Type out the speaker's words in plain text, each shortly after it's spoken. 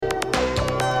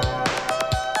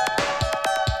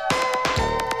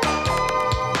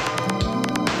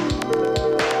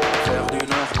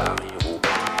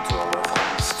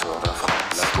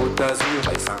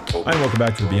welcome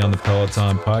back to the Beyond the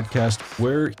Peloton podcast.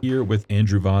 We're here with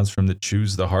Andrew Vons from the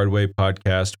Choose the Hard Way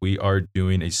podcast. We are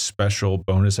doing a special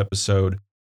bonus episode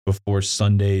before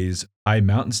Sunday's high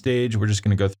mountain stage. We're just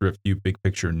going to go through a few big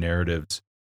picture narratives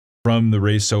from the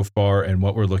race so far and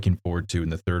what we're looking forward to in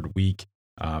the third week.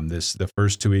 The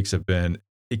first 2 weeks have been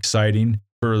exciting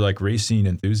for like racing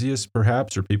enthusiasts,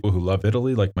 perhaps, or people who love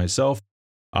Italy like myself.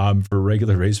 For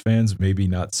regular race fans, maybe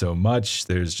not so much.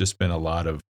 There's just been a lot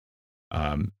of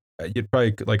you'd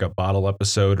probably like a bottle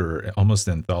episode or almost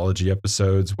anthology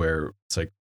episodes where it's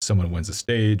like someone wins a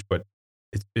stage, but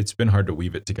it's been hard to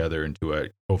weave it together into a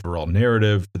overall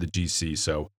narrative for the GC.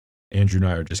 So Andrew and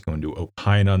I are just going to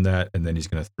opine on that, and then he's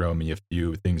going to throw me a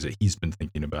few things that he's been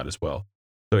thinking about as well.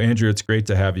 So Andrew, it's great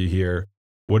to have you here.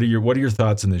 What are your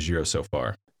thoughts on the Giro so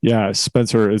far? Yeah,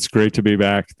 Spencer, it's great to be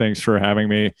back. Thanks for having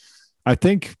me. I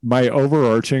think my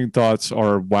overarching thoughts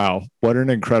are, wow, what an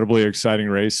incredibly exciting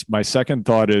race. My second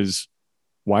thought is,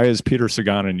 why is Peter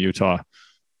Sagan in Utah?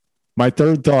 My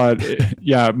third thought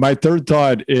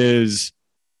is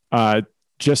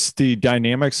just the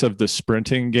dynamics of the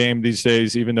sprinting game these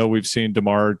days. Even though we've seen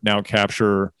Démare now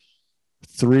capture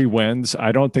 3 wins,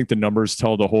 I don't think the numbers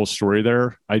tell the whole story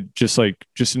there. I just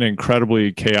an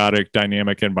incredibly chaotic,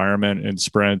 dynamic environment in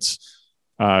sprints.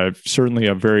 Certainly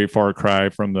a very far cry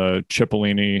from the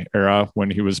Cipollini era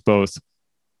when he was both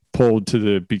pulled to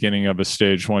the beginning of a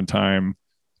stage one time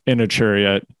in a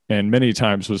chariot and many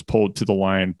times was pulled to the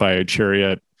line by a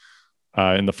chariot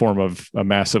in the form of a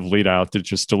massive lead out that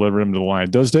just delivered him to the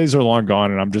line. Those days are long gone,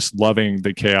 and I'm just loving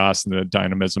the chaos and the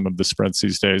dynamism of the sprints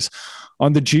these days.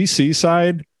 On the GC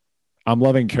side, I'm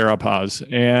loving Carapaz,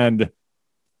 and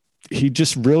he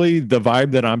just really, the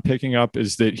vibe that I'm picking up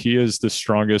is that he is the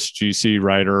strongest GC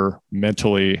rider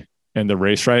mentally in the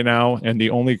race right now. And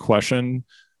the only question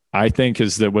I think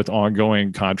is that with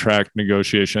ongoing contract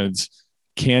negotiations,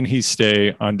 can he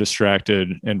stay undistracted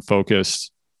and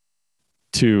focused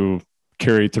to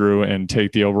carry through and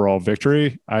take the overall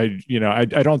victory? I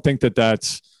don't think that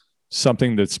that's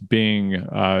something that's being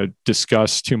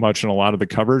discussed too much in a lot of the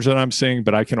coverage that I'm seeing,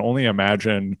 but I can only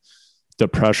imagine the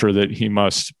pressure that he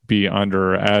must be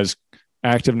under as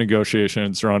active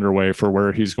negotiations are underway for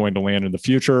where he's going to land in the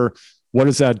future. What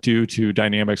does that do to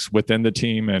dynamics within the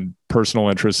team and personal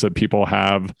interests that people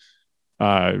have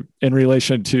in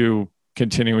relation to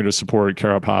continuing to support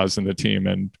Carapaz and the team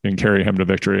and carry him to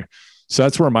victory? So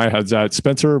that's where my head's at.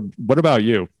 Spencer, what about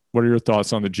you? What are your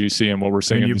thoughts on the GC and what we're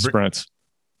seeing in the sprints?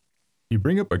 You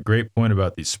bring up a great point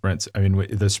about these sprints. I mean,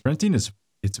 the sprinting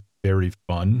it's very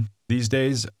fun these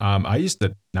days. I used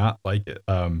to not like it.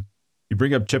 You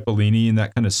bring up Cipollini, and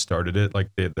that kind of started it. Like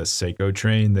the Seiko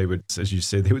train, they would, as you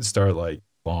say, they would start like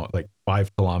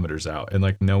 5 kilometers out, and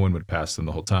like no one would pass them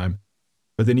the whole time.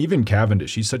 But then even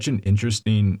Cavendish, he's such an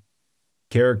interesting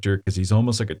character because he's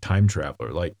almost like a time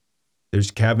traveler. Like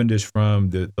there's Cavendish from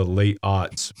the late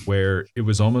aughts where it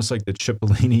was almost like the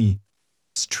Cipollini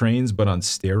trains, but on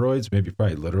steroids, maybe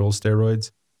probably literal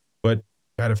steroids. But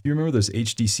God, if you remember those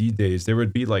HDC days, there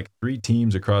would be like 3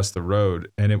 teams across the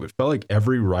road, and it felt like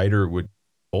every rider would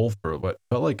pull for what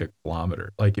felt like a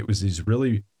kilometer. Like it was these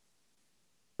really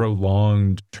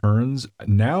prolonged turns.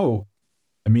 Now,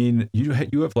 I mean, you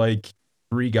have like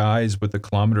 3 guys with a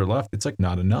kilometer left. It's like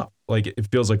not enough. Like it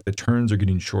feels like the turns are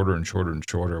getting shorter and shorter and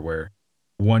shorter, where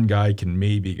one guy can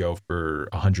maybe go for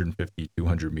 150,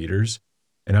 200 meters.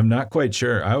 And I'm not quite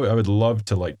sure. I would love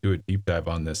to like do a deep dive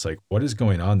on this. Like, what is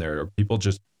going on there? Are people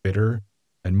just bitter,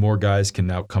 and more guys can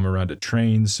now come around to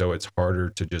train, so it's harder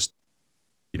to just,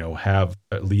 have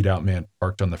a lead out man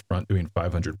parked on the front doing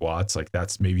 500 watts? Like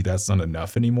that's not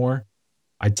enough anymore.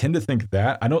 I tend to think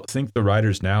that. I don't think the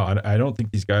riders now. I don't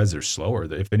think these guys are slower.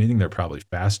 If anything, they're probably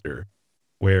faster.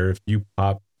 Where if you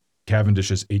pop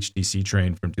Cavendish's HDC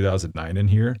train from 2009 in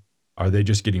here, are they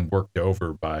just getting worked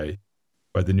over by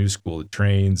the new school of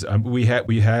trains? We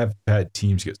have had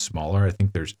teams get smaller. I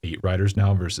think there's 8 riders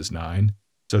now versus 9.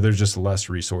 So there's just less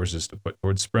resources to put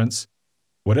towards sprints.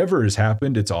 Whatever has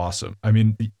happened, it's awesome. I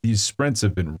mean, these sprints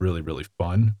have been really, really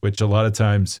fun, which a lot of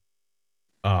times,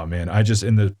 oh man,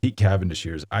 in the peak Cavendish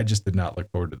years, I just did not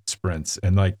look forward to the sprints.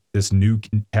 And like this new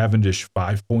Cavendish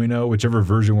 5.0, whichever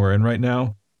version we're in right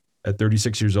now, at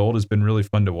 36 years old, has been really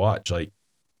fun to watch. Like,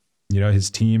 his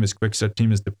quick-step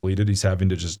team is depleted. He's having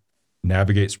to just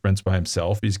navigate sprints by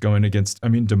himself. He's going against,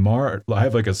 Démare. I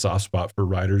have like a soft spot for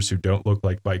riders who don't look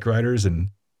like bike riders, and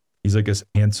he's like this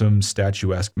handsome,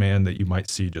 statuesque man that you might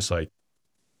see just like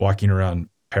walking around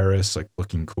Paris, like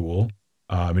looking cool.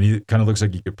 And he kind of looks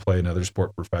like he could play another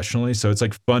sport professionally. So it's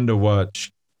like fun to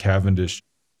watch Cavendish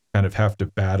kind of have to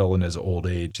battle in his old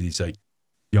age. These like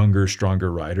younger,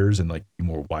 stronger riders and like be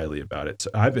more wily about it. So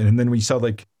and then we saw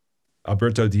like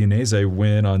Alberto Dionese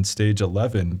win on stage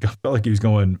 11. Felt like he was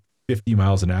going 50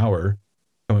 miles an hour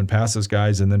coming past those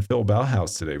guys. And then Phil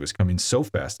Bauhaus today was coming so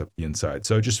fast up the inside.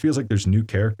 So it just feels like there's new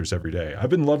characters every day. I've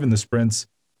been loving the sprints.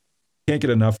 Can't get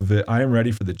enough of it. I am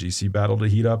ready for the GC battle to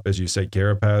heat up. As you say,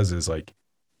 Carapaz is like,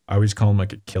 I always call him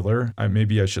like a killer.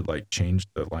 Maybe I should like change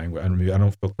the language. I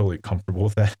don't feel totally comfortable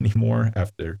with that anymore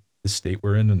after the state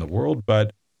we're in the world,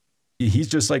 but he's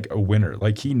just like a winner.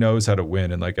 Like he knows how to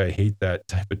win. And like, I hate that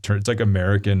type of term. It's like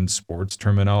American sports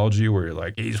terminology where you're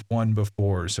like, he's won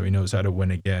before, so he knows how to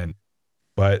win again.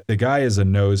 But the guy is a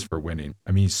nose for winning.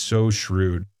 I mean, he's so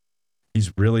shrewd.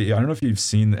 He's really, I don't know if have you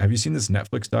seen this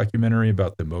Netflix documentary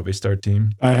about the Movistar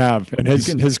team? I have. And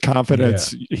his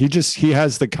confidence, yeah. He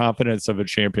has the confidence of a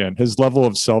champion. His level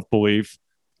of self-belief,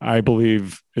 I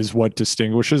believe, is what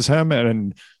distinguishes him.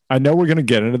 And I know we're going to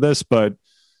get into this, but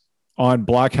on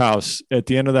Blockhouse, at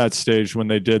the end of that stage, when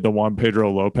they did the Juan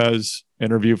Pedro Lopez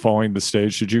interview following the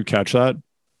stage, did you catch that?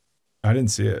 I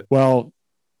didn't see it. Well,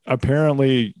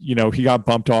 apparently, he got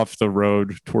bumped off the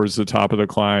road towards the top of the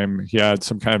climb. He had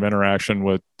some kind of interaction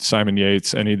with Simon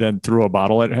Yates, and he then threw a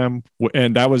bottle at him.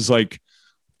 And that was like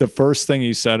the first thing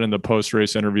he said in the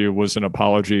post-race interview was an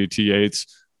apology to Yates,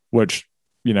 which,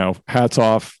 hats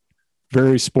off,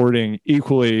 very sporting.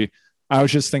 Equally, I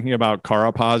was just thinking about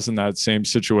Carapaz in that same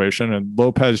situation, and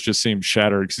Lopez just seemed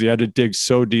shattered because he had to dig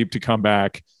so deep to come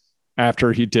back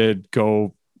after he did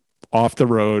go off the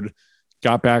road,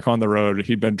 got back on the road.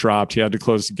 He'd been dropped. He had to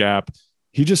close the gap.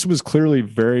 He just was clearly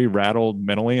very rattled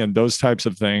mentally, and those types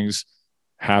of things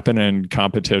happen in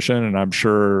competition, and I'm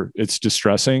sure it's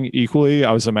distressing. Equally,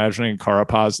 I was imagining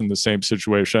Carapaz in the same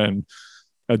situation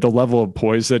at the level of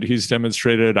poise that he's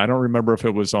demonstrated. I don't remember if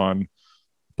it was on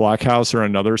Blockhouse or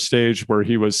another stage where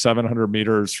he was 700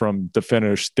 meters from the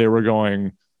finish. They were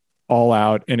going all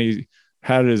out, and he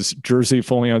had his jersey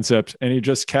fully unzipped, and he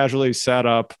just casually sat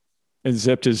up and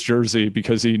zipped his jersey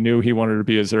because he knew he wanted to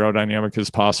be as aerodynamic as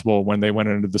possible when they went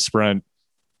into the sprint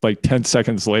like 10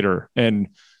 seconds later. And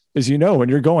as you know, when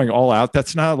you're going all out,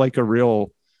 that's not like a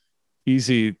real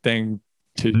easy thing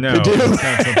to do. It's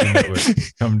not something that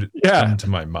would come to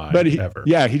my mind ever.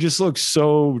 Yeah, he just looked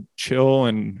so chill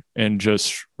and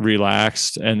just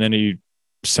relaxed, and then he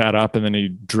sat up and then he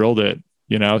drilled it,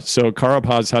 So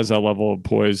Carapaz has that level of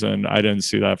poise, and I didn't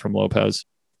see that from Lopez.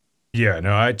 Yeah,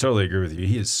 no, I totally agree with you.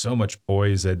 He has so much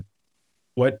poise. And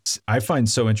what I find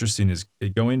so interesting is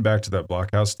going back to that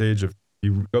Blockhouse stage. If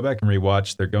you go back and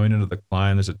rewatch, they're going into the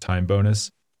climb. There's a time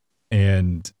bonus,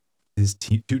 and his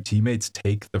two teammates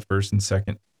take the first and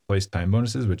second place time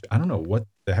bonuses, which I don't know what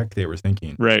the heck they were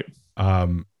thinking. Right.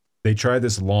 They try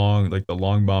this the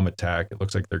long bomb attack. It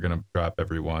looks like they're going to drop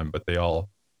everyone, but all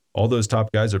those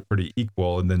top guys are pretty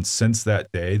equal. And then since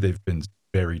that day, they've been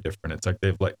very different. It's like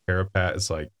they've let Carapaz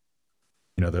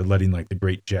they're letting like the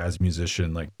great jazz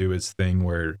musician like do his thing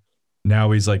where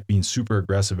now he's like being super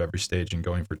aggressive every stage and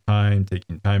going for time,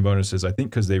 taking time bonuses. I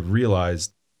think because they've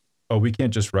realized, we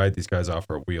can't just ride these guys off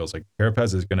our wheels. Like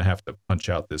Carapaz is going to have to punch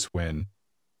out this win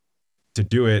to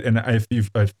do it. And a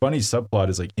funny subplot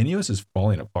is like Ineos is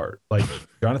falling apart. Like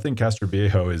Jonathan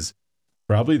Castroviejo is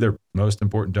probably their most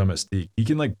important domestique. He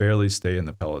can like barely stay in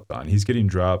the peloton. He's getting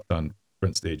dropped on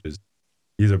sprint stages.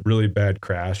 He's a really bad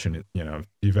crash. And if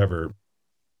you've ever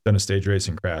done a stage race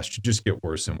and crashed, you just get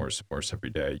worse and worse and worse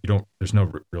every day. There's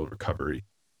no real recovery.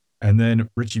 And then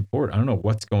Richie Porte, I don't know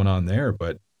what's going on there,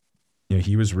 but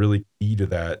he was really key to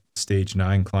that stage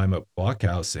 9 climb up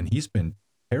Blockhouse, and he's been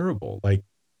terrible. Like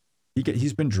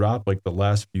he's been dropped like the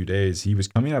last few days. He was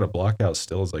coming out of Blockhouse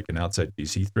still as like an outside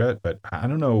DC threat, but I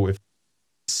don't know if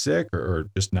he's sick or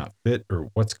just not fit or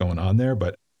what's going on there.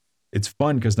 But it's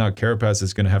fun because now Carapaz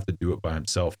is going to have to do it by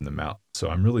himself in the mountain. So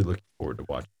I'm really looking forward to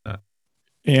watching that.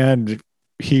 And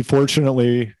he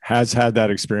fortunately has had that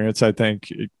experience. I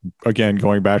think, again,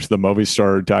 going back to the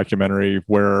Movistar documentary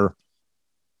where,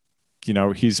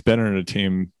 he's been in a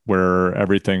team where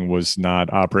everything was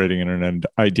not operating in an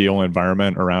ideal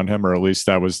environment around him, or at least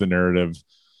that was the narrative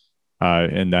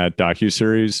in that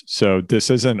docuseries. So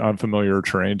this isn't unfamiliar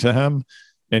terrain to him.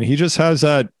 And he just has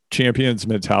that champion's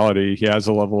mentality. He has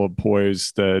a level of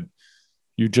poise that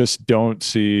you just don't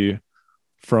see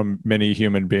from many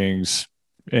human beings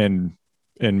in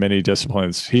many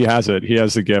disciplines. He has it. He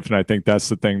has the gift. And I think that's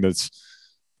the thing that's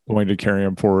going to carry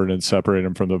him forward and separate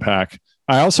him from the pack.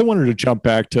 I also wanted to jump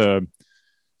back to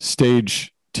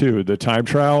stage 2, the time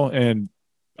trial. And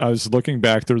I was looking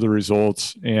back through the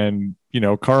results, and,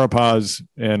 Carapaz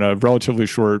in a relatively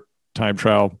short time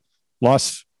trial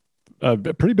lost a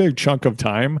pretty big chunk of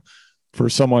time for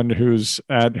someone who's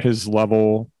at his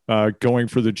level going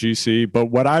for the GC. But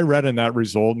what I read in that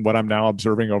result and what I'm now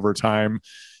observing over time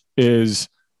is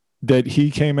that he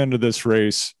came into this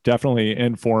race definitely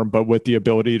in form, but with the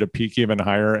ability to peak even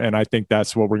higher. And I think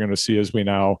that's what we're going to see as we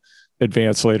now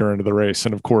advance later into the race.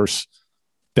 And of course,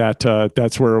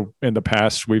 that's where in the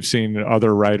past we've seen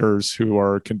other riders who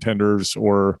are contenders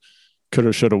or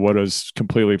coulda, shoulda, wouldas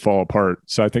completely fall apart.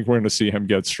 So I think we're going to see him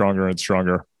get stronger and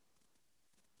stronger.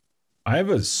 I have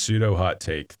a pseudo hot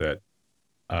take that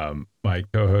my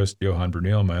co-host Johan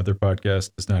Brunel, my other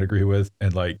podcast, does not agree with,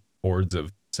 and like hordes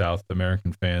of South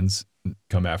American fans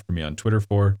come after me on Twitter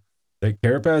for. That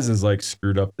Carapaz is like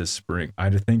screwed up this spring. I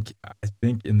think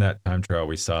in that time trial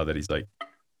we saw that he's like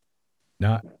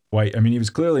not quite. I mean, he was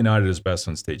clearly not at his best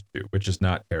on stage 2, which is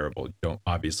not terrible. You don't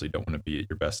want to be at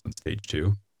your best on stage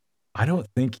 2. I don't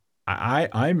think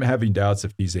I'm having doubts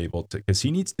if he's able to, because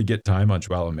he needs to get time on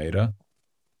Joao Almeida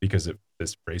because if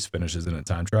this race finishes in a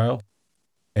time trial.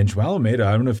 And Joao Almeida,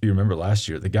 I don't know if you remember last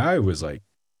year, the guy was like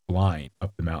flying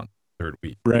up the mountain third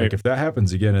week. Right. Like if that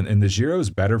happens again, and the Giro is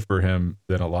better for him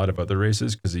than a lot of other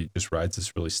races because he just rides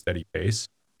this really steady pace.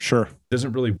 Sure. It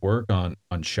doesn't really work on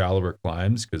shallower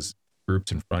climbs because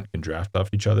groups in front can draft off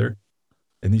each other.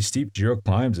 In these steep Giro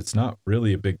climbs, it's not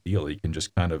really a big deal. He can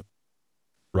just kind of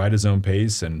ride his own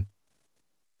pace and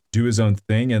do his own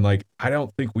thing. And like, I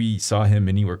don't think we saw him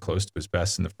anywhere close to his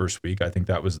best in the first week. I think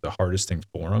that was the hardest thing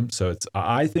for him. So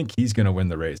I think he's going to win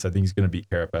the race. I think he's going to beat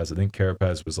Carapaz. I think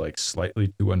Carapaz was like slightly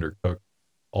too undercooked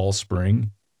all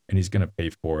spring, and he's going to pay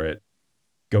for it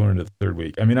going into the third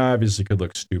week. I mean, I obviously could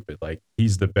look stupid. Like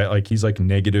he's he's like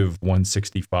negative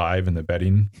 165 in the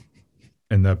betting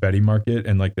market.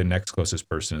 And like the next closest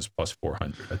person is plus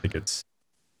 400. I think it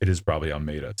is probably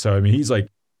Almeida. So, I mean, he's like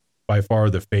by far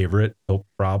the favorite. He'll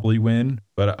probably win,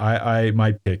 but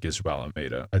my pick is Joao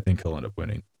Almeida. I think he'll end up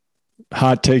winning.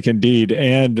 Hot take indeed.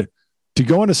 And to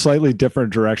go in a slightly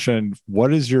different direction,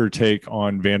 what is your take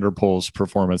on Van der Poel's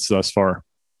performance thus far?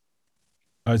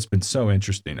 It's been so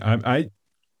interesting. I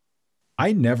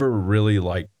never really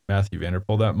liked Mathieu van der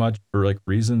Poel that much for like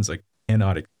reasons I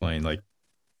cannot explain. Like,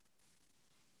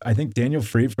 I think Daniel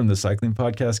Fried from the cycling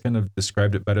podcast kind of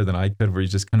described it better than I could, where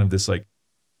he's just kind of this like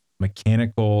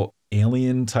mechanical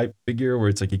alien type figure where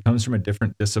it's like he comes from a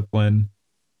different discipline.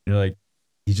 You're like,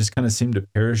 he just kind of seemed to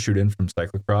parachute in from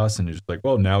cyclocross and you're just like,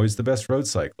 well, now he's the best road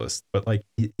cyclist. But like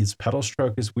his pedal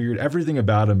stroke is weird. Everything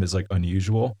about him is like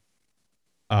unusual.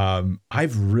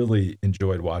 I've really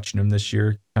enjoyed watching him this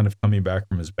year, kind of coming back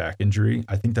from his back injury.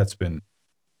 I think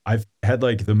I've had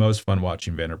like the most fun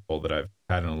watching Van der Poel that I've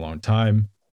had in a long time.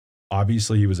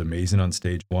 Obviously, he was amazing on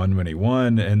stage 1 when he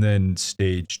won, and then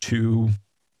stage 2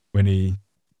 when he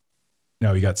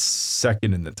got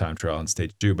second in the time trial on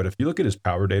stage 2. But if you look at his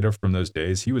power data from those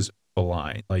days, he was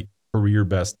flying, like career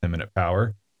best 10-minute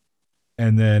power.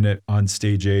 And then on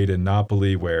stage 8 in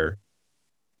Napoli, where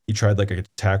he tried like an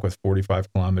attack with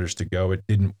 45 kilometers to go, it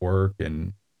didn't work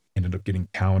and ended up getting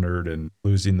countered and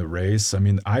losing the race. I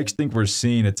mean, I think we're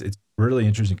seeing it's really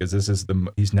interesting because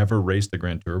he's never raced the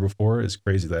Grand Tour before, as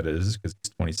crazy that is, because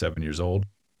he's 27 years old.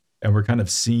 And we're kind of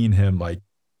seeing him like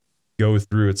go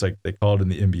through, it's like they call it in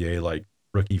the NBA, like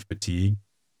rookie fatigue,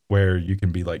 where you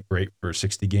can be like great for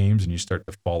 60 games and you start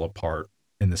to fall apart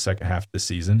in the second half of the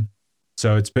season.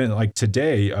 So it's been like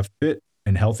today, a fit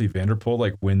and healthy Van der Poel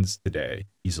like wins today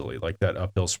easily, like that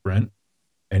uphill sprint.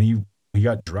 And he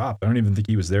got dropped. I don't even think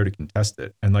he was there to contest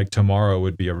it. And like tomorrow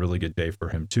would be a really good day for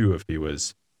him too if he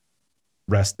was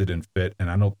rested and fit. And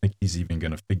I don't think he's even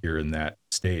going to figure in that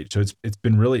stage. So it's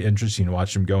been really interesting to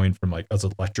watch him going from like as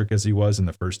electric as he was in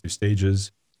the first 2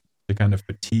 stages to kind of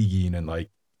fatiguing and like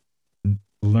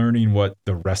learning what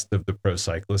the rest of the pro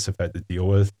cyclists have had to deal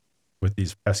with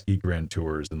these pesky Grand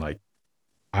Tours. And like,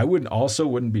 I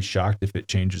wouldn't be shocked if it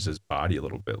changes his body a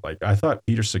little bit. Like I thought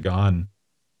Peter Sagan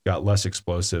got less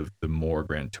explosive the more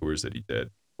Grand Tours that he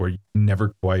did, where you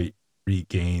never quite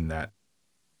regain that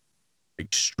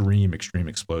extreme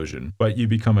explosion, but you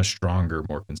become a stronger,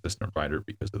 more consistent rider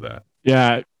because of that.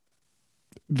 Yeah.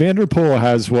 Van der Poel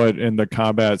has what in the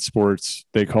combat sports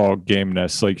they call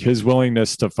gameness, like his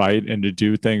willingness to fight and to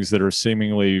do things that are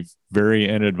seemingly very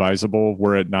inadvisable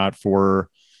were it not for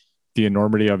the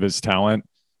enormity of his talent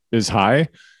is high.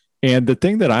 And the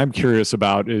thing that I'm curious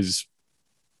about is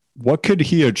what could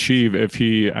he achieve if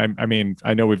I mean,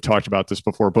 I know we've talked about this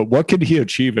before, but what could he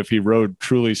achieve if he rode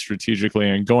truly strategically?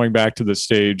 And going back to the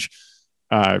stage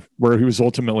where he was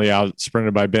ultimately out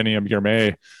sprinted by Beniam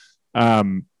Girmay,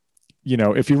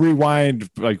 if you rewind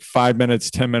like 5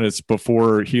 minutes, 10 minutes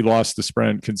before he lost the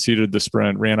sprint, conceded the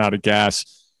sprint, ran out of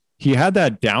gas, he had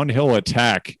that downhill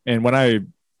attack. And when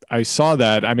I saw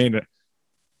that, I mean,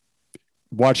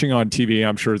 watching on TV,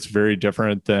 I'm sure it's very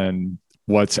different than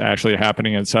what's actually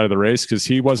happening inside of the race, because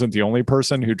he wasn't the only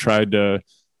person who tried to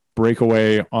break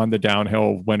away on the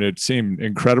downhill when it seemed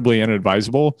incredibly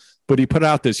inadvisable, but he put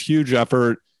out this huge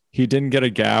effort. He didn't get a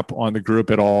gap on the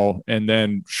group at all. And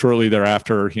then shortly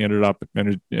thereafter, he ended up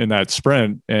in that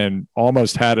sprint and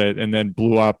almost had it, and then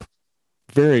blew up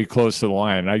very close to the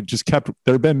line.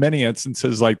 There have been many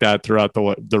instances like that throughout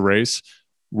the race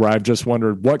where I've just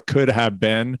wondered what could have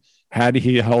been had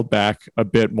he held back a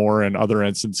bit more in other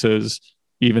instances.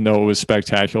 Even though it was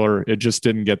spectacular, it just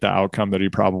didn't get the outcome that he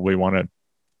probably wanted.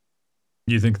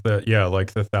 You think that, yeah,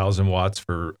 like the 1,000 watts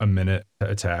for a minute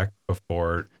attack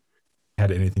before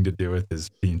had anything to do with his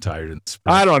being tired in the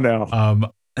sprint? I don't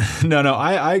know. No,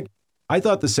 I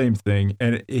thought the same thing,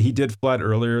 and he did flat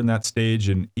earlier in that stage,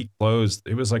 and he closed.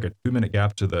 It was like a 2-minute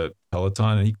gap to the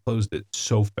peloton, and he closed it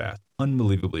so fast,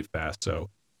 unbelievably fast. So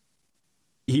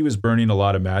he was burning a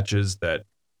lot of matches that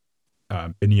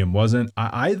Biniam wasn't.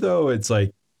 I though, it's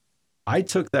like I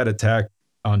took that attack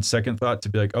on second thought to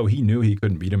be like, oh, he knew he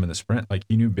couldn't beat him in the sprint. Like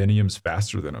he knew Biniam's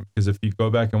faster than him, because if you go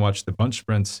back and watch the bunch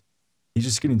sprints, he's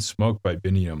just getting smoked by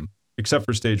Biniam, except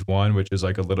for stage 1, which is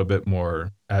like a little bit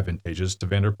more advantageous to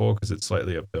Van der Poel because it's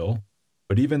slightly uphill.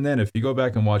 But even then, if you go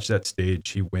back and watch that stage,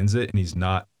 he wins it and he's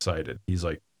not excited. He's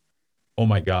like, oh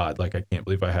my God, like I can't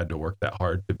believe I had to work that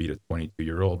hard to beat a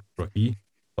 22-year-old rookie.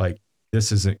 Like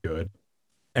this isn't good.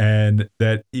 And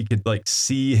that he could like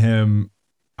see him.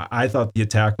 I thought the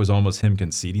attack was almost him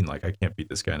conceding, like I can't beat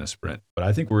this guy in a sprint. But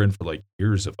I think we're in for like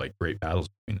years of like great battles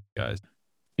between the guys.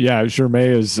 Yeah,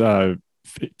 Germain is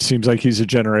it seems like he's a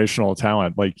generational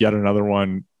talent, like yet another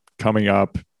one coming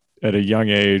up at a young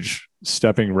age,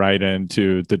 stepping right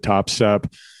into the top step.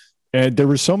 And there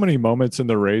were so many moments in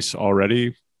the race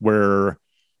already where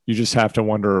you just have to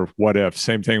wonder what if.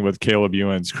 Same thing with Caleb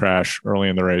Ewan's crash early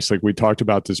in the race. Like we talked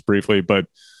about this briefly, but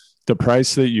the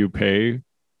price that you pay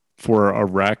for a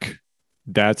wreck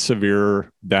that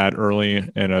severe, that early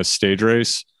in a stage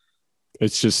race,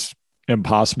 it's just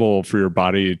impossible for your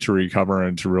body to recover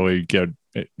and to really get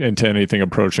into anything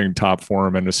approaching top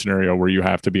form in a scenario where you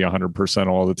have to be 100%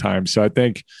 all the time. So I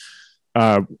think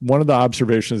one of the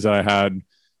observations that I had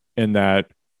in that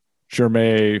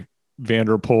Germain Van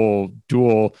der Poel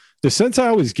duel, the sense I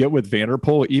always get with Van der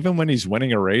Poel, even when he's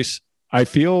winning a race, I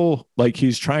feel like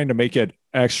he's trying to make it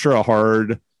extra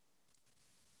hard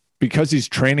because he's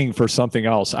training for something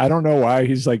else. I don't know why.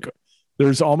 He's like,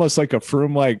 there's almost like a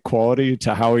Froome-like quality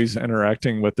to how he's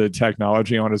interacting with the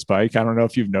technology on his bike. I don't know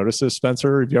if you've noticed this,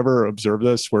 Spencer. Have you ever observed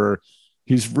this, where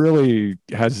he's really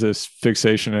has this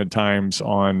fixation at times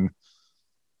on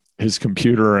his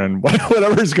computer and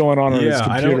whatever's going on his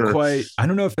computer? I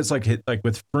don't know if it's like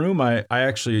with Froome, I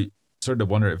actually started to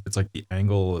wonder if it's like the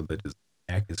angle that his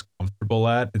neck is comfortable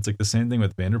at. It's like the same thing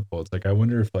with Van der Poel. It's like, I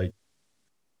wonder if like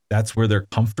that's where they're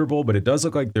comfortable, but it does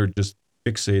look like they're just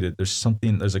fixated.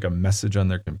 There's like a message on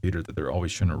their computer that they're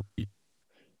always trying to read.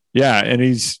 Yeah. And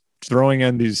he's throwing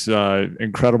in these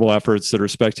incredible efforts that are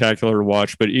spectacular to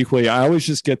watch, but equally, I always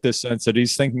just get this sense that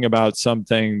he's thinking about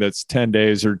something that's 10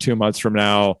 days or 2 months from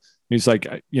now. He's like,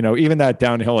 even that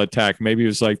downhill attack, maybe he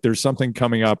was like, there's something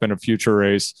coming up in a future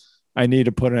race. I need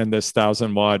to put in this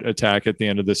 1,000-watt attack at the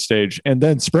end of this stage and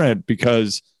then sprint,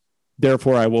 because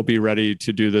therefore I will be ready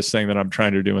to do this thing that I'm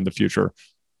trying to do in the future.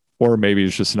 Or maybe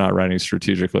he's just not running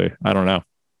strategically. I don't know.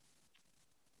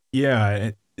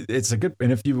 Yeah, it's a good.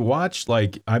 And if you watch,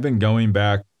 like I've been going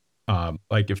back,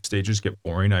 like if stages get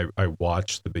boring, I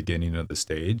watch the beginning of the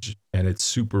stage, and it's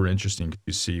super interesting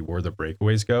to see where the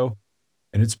breakaways go.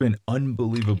 And it's been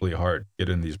unbelievably hard to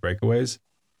get in these breakaways.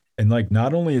 And like,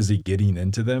 not only is he getting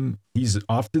into them, he's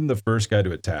often the first guy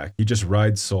to attack. He just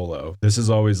rides solo. This is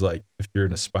always like, if you're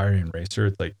an aspiring racer,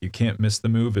 it's like you can't miss the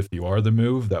move if you are the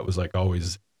move. That was like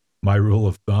always my rule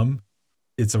of thumb.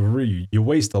 It's you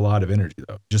waste a lot of energy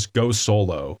though. Just go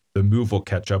solo. The move will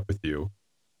catch up with you.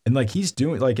 And like he's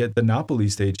doing, like at the Napoli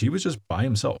stage, he was just by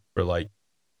himself for like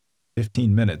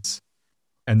 15 minutes.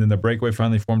 And then the breakaway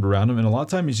finally formed around him. And a lot of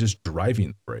time he's just driving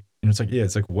the break. And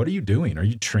it's like, what are you doing? Are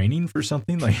you training for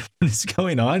something? Like, what is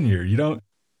going on here? You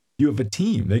have a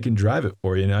team. They can drive it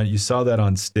for you. Now you saw that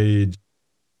on stage,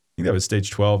 I think that was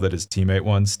stage 12 that his teammate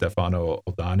won, Stefano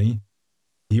Oldani.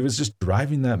 He was just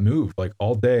driving that move like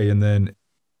all day. And then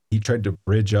he tried to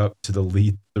bridge up to the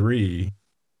lead 3.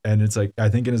 And it's like, I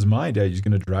think in his mind, yeah, he's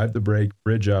going to drive the break,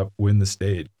 bridge up, win the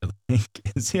stage. Are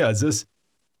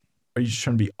you just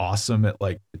trying to be awesome at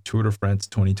like the Tour de France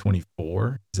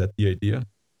 2024? Is that the idea?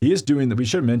 He is doing that. We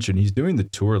should mention he's doing the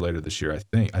tour later this year. I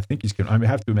think he's going to, I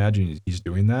have to imagine he's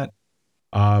doing that.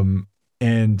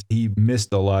 And he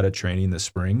missed a lot of training this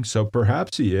spring. So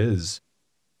perhaps he is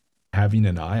having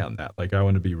an eye on that. Like I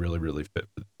want to be really, really fit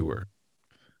for the tour.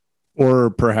 Or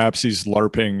perhaps he's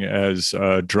LARPing as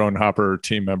a drone hopper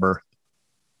team member.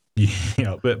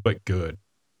 Yeah, but good.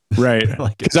 Right.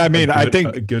 Like Because I mean, I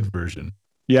think a good version.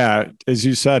 yeah, as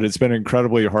you said, it's been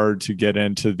incredibly hard to get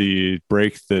into the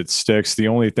break that sticks. The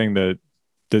only thing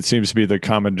that seems to be the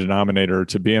common denominator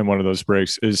to be in one of those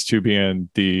breaks is to be in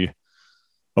the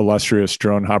illustrious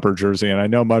drone hopper jersey. And I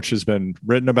know much has been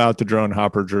written about the drone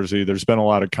hopper jersey. There's been a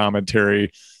lot of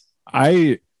commentary.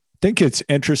 I think it's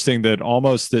interesting that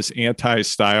almost this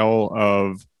anti-style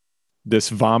of this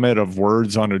vomit of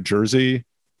words on a jersey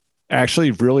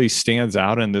actually really stands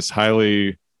out in this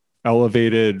highly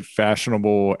elevated,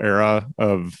 fashionable era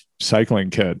of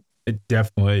cycling kit. It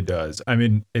definitely does. I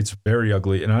mean, it's very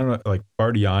ugly, and I don't know. Like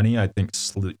Bardiani, I think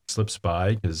slips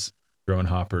by because drone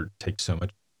hopper takes so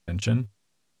much attention.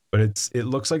 But it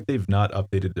looks like they've not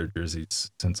updated their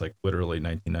jerseys since like literally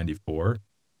 1994.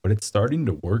 But it's starting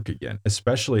to work again.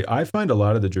 Especially, I find a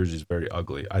lot of the jerseys very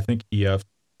ugly. I think EF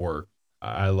work.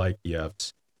 I like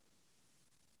EFs.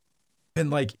 And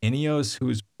like Ineos,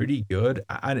 who's pretty good.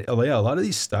 Yeah, a lot of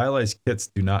these stylized kits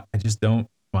do not. I just don't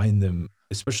find them,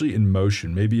 especially in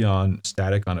motion. Maybe on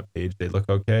static on a page, they look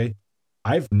okay.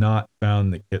 I've not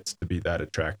found the kits to be that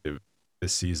attractive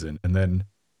this season. And then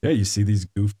yeah, you see these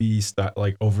goofy,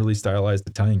 like overly stylized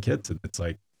Italian kits, and it's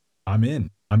like, I'm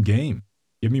in. I'm game.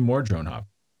 Give me more drone hop.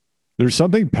 There's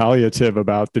something palliative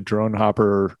about the drone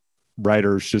hopper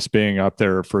riders just being up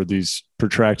there for these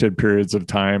protracted periods of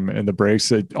time in the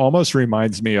breaks. It almost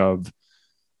reminds me of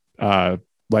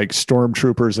like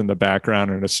stormtroopers in the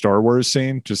background in a Star Wars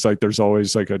scene. Just like there's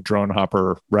always like a drone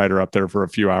hopper rider up there for a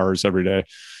few hours every day.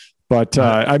 But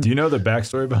do you know the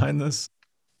backstory behind this?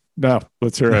 No,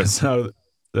 let's hear it. So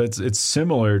it's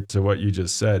similar to what you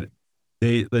just said.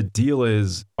 The deal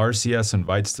is RCS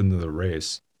invites them to the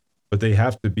race, but they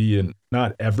have to be in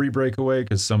not every breakaway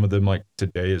because some of them like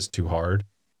today is too hard,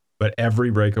 but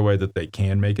every breakaway that they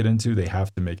can make it into, they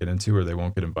have to make it into or they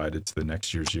won't get invited to the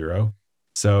next year's Giro.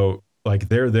 So like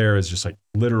they're there as just like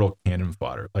literal cannon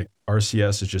fodder. Like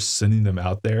RCS is just sending them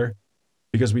out there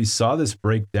because we saw this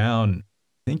breakdown.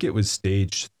 I think it was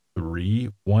stage 3.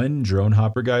 One drone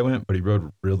hopper guy went, but he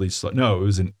rode really slow. No, it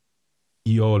was an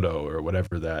Iolo or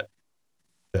whatever the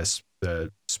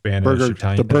Spanish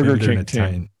Italian, the Burger King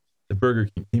team. The Burger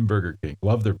King team, Burger King.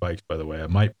 Love their bikes, by the way. I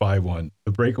might buy one.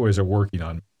 The breakaways are working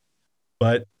on,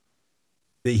 but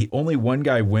only one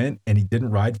guy went and he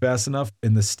didn't ride fast enough,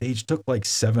 and the stage took like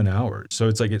 7 hours. So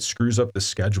it's like it screws up the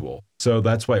schedule. So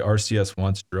that's why RCS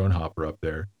wants drone hopper up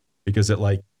there because it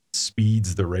like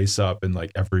speeds the race up and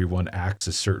like everyone acts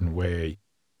a certain way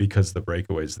because the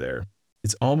breakaway's there.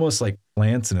 It's almost like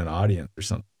plants in an audience or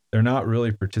something. They're not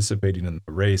really participating in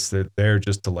the race. They're there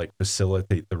just to like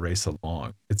facilitate the race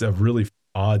along. It's a really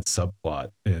odd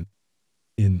subplot in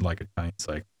like a time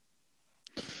cycle.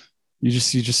 You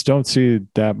just don't see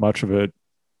that much of it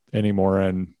anymore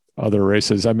in other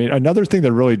races. I mean, another thing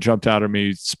that really jumped out at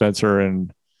me, Spencer,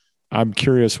 and I'm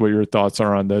curious what your thoughts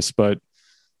are on this, but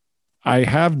I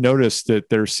have noticed that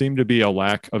there seemed to be a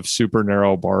lack of super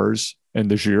narrow bars in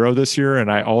the Giro this year.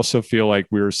 And I also feel like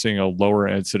we were seeing a lower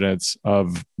incidence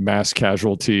of mass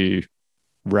casualty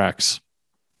wrecks.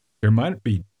 There might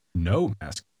be no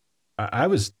mass. I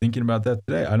was thinking about that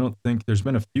today. I don't think there's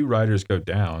been a few riders go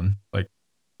down. Like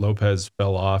Lopez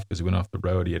fell off because he went off the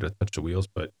road. He had to touch the wheels.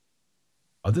 But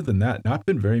other than that, not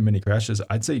been very many crashes.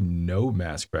 I'd say no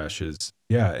mass crashes.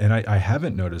 Yeah. And I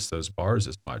haven't noticed those bars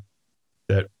as much.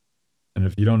 And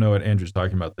if you don't know what Andrew's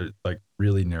talking about, they're like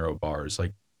really narrow bars,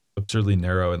 like absurdly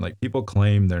narrow. And like people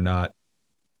claim they're not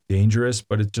dangerous,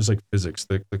 but it's just like physics.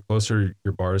 The closer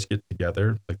your bars get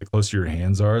together, like the closer your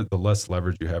hands are, the less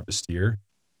leverage you have to steer.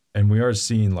 And we are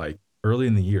seeing like early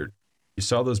in the year, you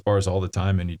saw those bars all the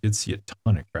time and you did see a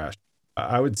ton of crash.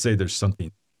 I would say there's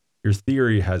something, your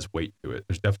theory has weight to it.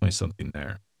 There's definitely something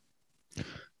there.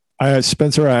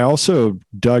 Spencer, I also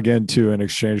dug into an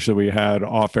exchange that we had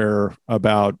off air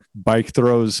about bike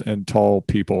throws and tall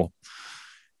people.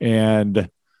 And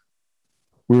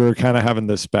we were kind of having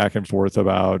this back and forth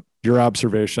about your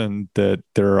observation that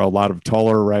there are a lot of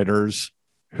taller riders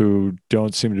who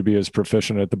don't seem to be as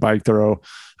proficient at the bike throw.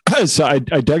 So I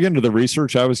dug into the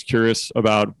research. I was curious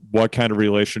about what kind of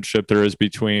relationship there is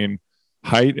between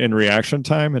height and reaction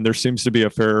time. And there seems to be a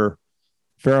fair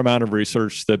amount of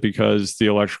research that because the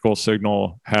electrical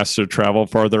signal has to travel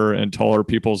farther in taller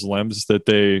people's limbs, that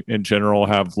they in general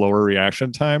have lower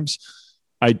reaction times.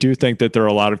 I do think that there are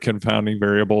a lot of confounding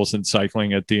variables in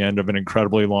cycling at the end of an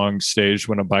incredibly long stage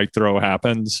when a bike throw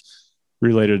happens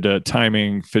related to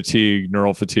timing, fatigue,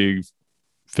 neural fatigue,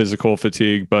 physical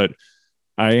fatigue. But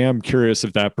I am curious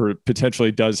if that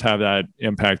potentially does have that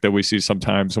impact that we see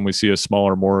sometimes when we see a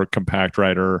smaller, more compact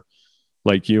rider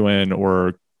like Ewan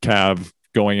or Cav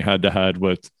going head to head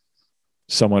with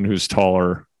someone who's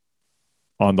taller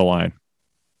on the line.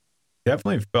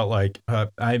 Definitely felt like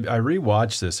I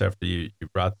rewatched this after you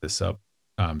brought this up.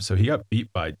 So he got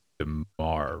beat by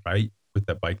DeMar, right? With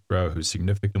that bike throw, who's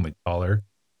significantly taller.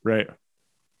 Right.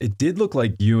 It did look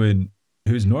like Ewan,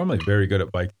 who's normally very good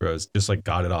at bike throws, just like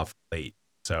got it off late.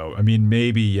 So I mean,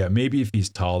 maybe if he's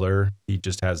taller, he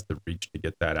just has the reach to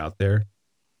get that out there.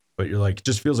 But you're like, it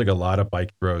just feels like a lot of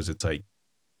bike throws. It's like,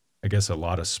 I guess a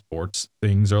lot of sports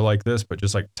things are like this, but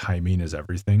just like timing is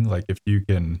everything. Like if you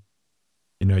can,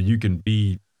 you can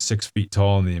be 6 feet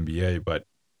tall in the NBA, but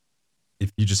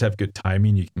if you just have good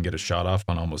timing, you can get a shot off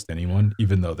on almost anyone,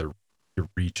 even though your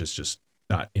reach is just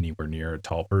not anywhere near a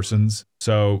tall person's.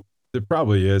 So it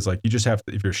probably is like you just have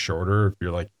to, if you're shorter, if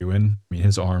you're like Ewan, I mean,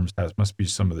 his arms must be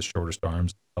some of the shortest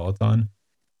arms in Peloton,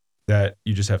 that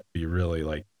you just have to be really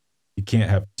like, you can't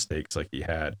have mistakes like he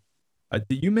had.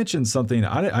 You mentioned something,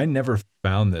 I never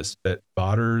found this, that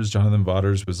Jonathan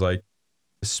Vaughters was like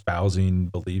espousing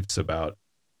beliefs about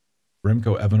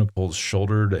Remco Evenepoel's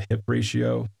shoulder to hip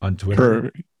ratio on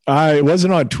Twitter. It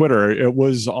wasn't on Twitter. It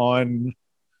was on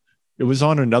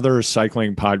another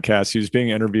cycling podcast. He was being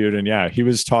interviewed, and yeah, he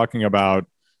was talking about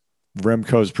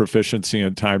Remco's proficiency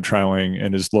in time trialing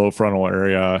and his low frontal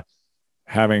area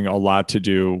having a lot to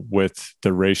do with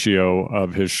the ratio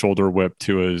of his shoulder width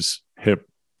to his hip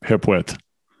width.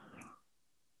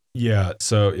 Yeah.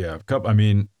 So yeah, I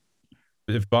mean,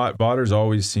 if Vaughters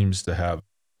always seems to have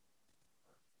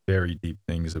very deep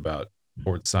things about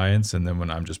sports science, and then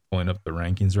when I'm just pulling up the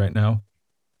rankings right now,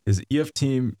 his EF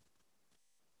team,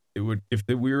 if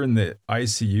we were in the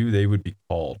ICU, they would be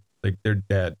called. Like they're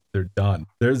dead. They're done.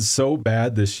 They're so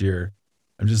bad this year.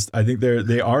 I think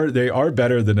they are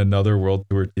better than another World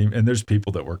Tour team. And there's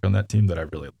people that work on that team that I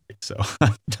really like. So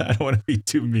I don't want to be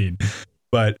too mean,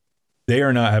 but they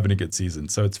are not having a good season.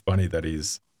 So it's funny that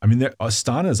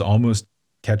Astana is almost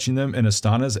catching them, and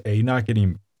Astana's not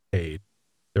getting paid.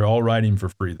 They're all riding for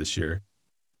free this year,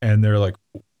 and they're like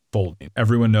folding.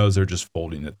 Everyone knows they're just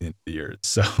folding at the end of the year.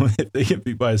 So if they get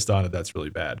beat by Astana, that's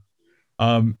really bad.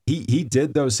 He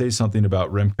did though say something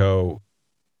about Remco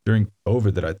during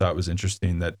COVID that I thought was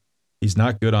interesting, that he's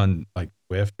not good on like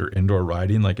Zwift or indoor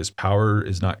riding. Like his power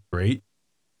is not great,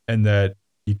 and that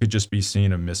you could just be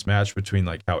seeing a mismatch between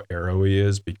like how aero he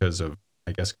is because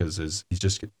he's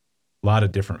just a lot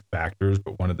of different factors,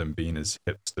 but one of them being his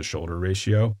hips to shoulder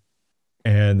ratio.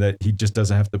 And that he just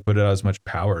doesn't have to put out as much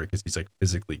power because he's like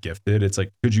physically gifted. It's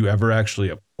like, could you ever actually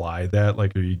apply that?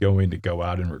 Like, are you going to go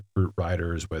out and recruit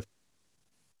riders with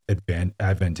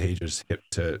advantageous hip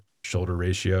to shoulder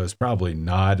ratios? Probably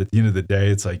not. At the end of the day,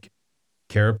 it's like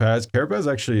Carapaz.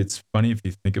 Carapaz, actually, it's funny if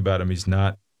you think about him.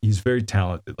 He's very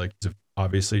talented. Like he's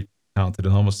obviously talented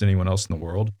than almost anyone else in the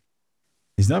world.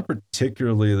 He's not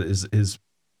particularly, his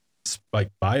like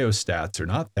biostats are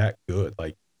not that good.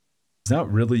 Like, he's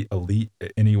not really elite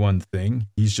at any one thing.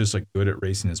 He's just like good at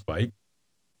racing his bike.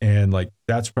 And like,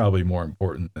 that's probably more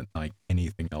important than like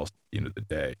anything else at the end of the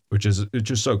day, it's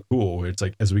just so cool. It's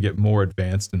like, as we get more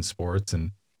advanced in sports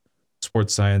and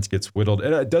sports science gets whittled,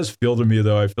 and it does feel to me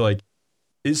though, I feel like,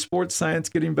 is sports science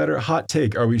getting better? Hot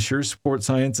take. Are we sure sports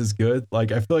science is good?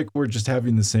 Like, I feel like we're just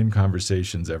having the same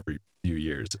conversations every few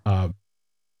years.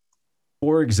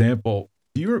 For example,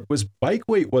 was bike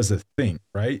weight was a thing,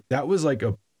 right? That was like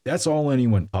that's all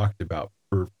anyone talked about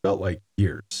for felt like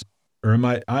years. Or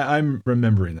I'm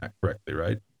remembering that correctly,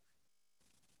 right?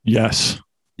 Yes.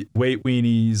 Weight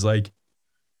weenies, like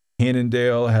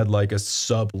Cannondale had like a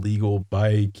sub-legal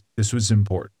bike. This was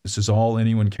important. This is all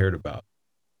anyone cared about.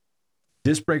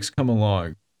 Disc brakes come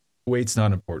along. Weight's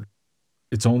not important.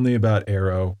 It's only about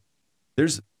aero.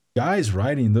 There's guys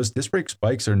riding those disc brakes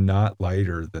bikes are not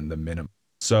lighter than the minimum.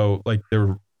 So like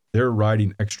they're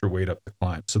riding extra weight up the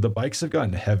climb. So the bikes have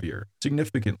gotten heavier,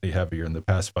 significantly heavier in the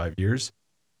past 5 years.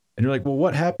 And you're like, well,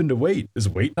 what happened to weight? Does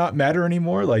weight not matter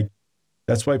anymore? Like,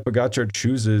 that's why Pogacar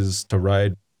chooses to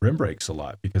ride rim brakes a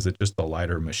lot, because it's just a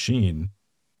lighter machine.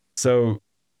 So,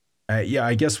 yeah,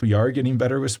 I guess we are getting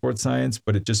better with sports science,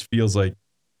 but it just feels like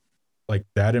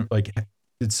that. Like,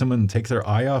 did someone take their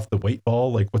eye off the weight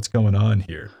ball? Like, what's going on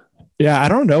here? Yeah, I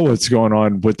don't know what's going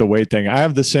on with the weight thing. I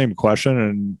have the same question,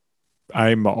 and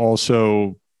I'm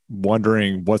also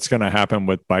wondering what's going to happen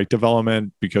with bike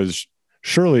development, because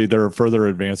surely there are further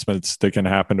advancements that can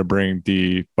happen to bring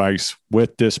the bikes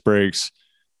with disc brakes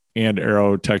and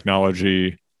aero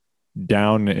technology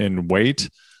down in weight.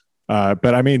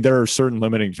 But I mean, there are certain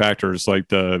limiting factors like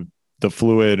the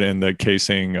fluid and the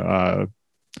casing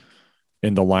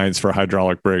in the lines for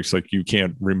hydraulic brakes, like you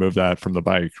can't remove that from the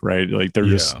bike, right? Like they're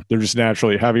just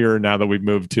naturally heavier now that we've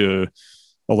moved to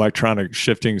electronic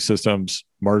shifting systems,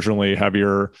 marginally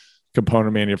heavier.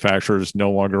 Component manufacturers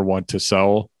no longer want to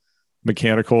sell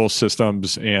mechanical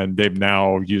systems, and they've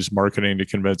now used marketing to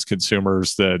convince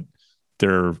consumers that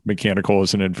their mechanical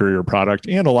is an inferior product.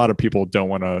 And a lot of people don't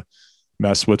want to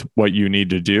mess with what you need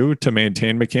to do to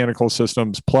maintain mechanical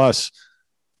systems. Plus,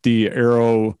 the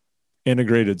aero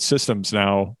integrated systems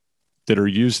now that are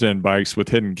used in bikes with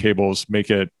hidden cables make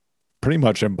it pretty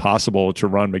much impossible to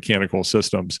run mechanical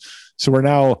systems. So we're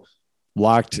now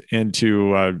locked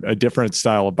into a different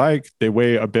style of bike. They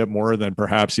weigh a bit more than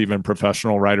perhaps even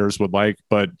professional riders would like.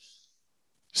 But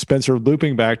Spencer,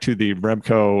 looping back to the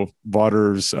Remco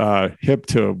Waters hip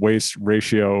to waist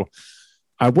ratio,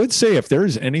 I would say if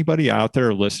there's anybody out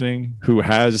there listening who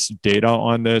has data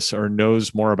on this or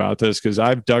knows more about this, because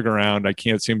I've dug around, I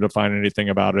can't seem to find anything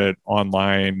about it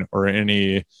online or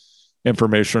any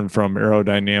information from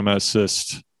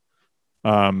aerodynamicist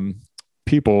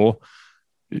people,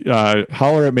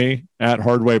 holler at me at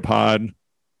Hardway Pod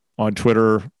on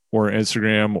Twitter or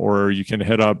Instagram, or you can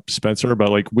hit up Spencer. But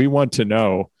like, we want to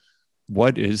know,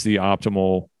 what is the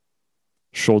optimal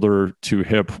shoulder to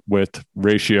hip width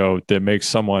ratio that makes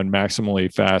someone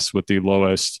maximally fast with the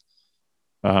lowest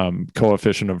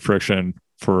coefficient of friction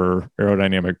for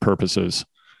aerodynamic purposes?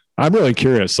 I'm really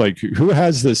curious, like, who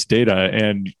has this data?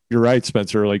 And you're right,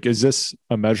 Spencer, like, is this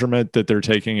a measurement that they're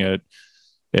taking at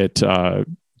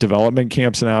development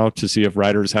camps now to see if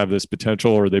riders have this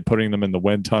potential? Or are they putting them in the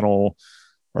wind tunnel?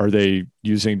 Are they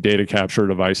using data capture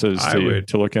devices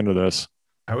to look into this?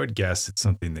 I would guess it's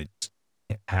something they just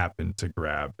happen to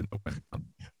grab in the wind tunnel.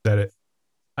 That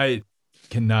I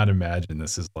cannot imagine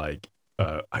this is like,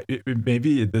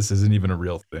 maybe this isn't even a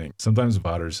real thing. Sometimes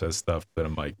Vader says stuff that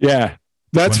I'm like, yeah,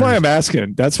 that's why I'm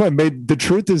asking. That's why the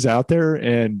truth is out there.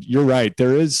 And you're right.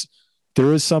 There is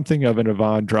something of an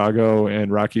Ivan Drago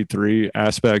and Rocky 3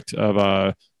 aspect of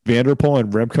Van der Poel,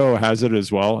 and Remco has it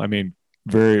as well. I mean,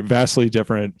 very vastly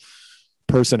different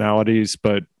personalities,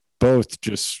 but both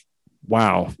just,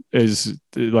 wow, is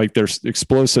like their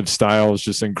explosive style is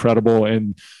just incredible.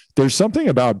 And there's something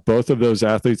about both of those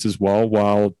athletes as well.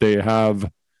 While they have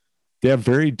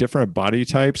very different body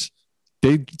types,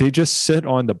 they just sit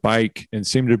on the bike and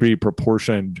seem to be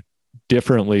proportioned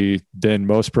differently than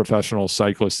most professional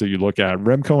cyclists that you look at.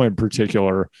 Remco in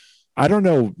particular, I don't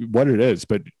know what it is,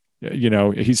 but you know,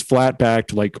 he's flat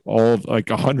backed like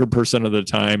 100% of the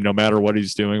time, no matter what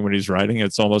he's doing when he's riding.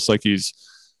 It's almost like he's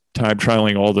time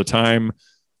trialing all the time,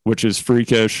 which is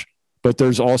freakish. But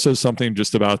there's also something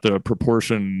just about the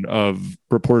proportions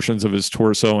of his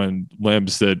torso and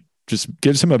limbs that just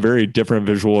gives him a very different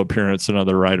visual appearance than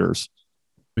other riders.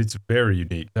 It's very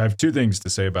unique. I have two things to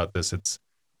say about this. It's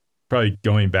probably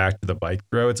going back to the bike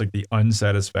throw. It's like the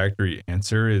unsatisfactory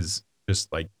answer is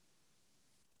just like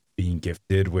being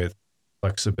gifted with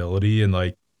flexibility. And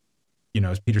like, you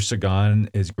know, Peter Sagan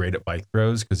is great at bike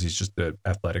throws because he's just an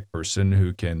athletic person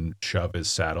who can shove his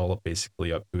saddle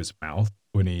basically up to his mouth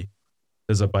when he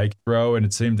does a bike throw. And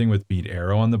it's the same thing with being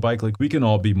aero on the bike. Like, we can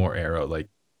all be more aero. Like,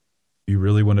 if you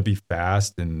really want to be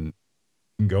fast and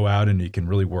can go out and you can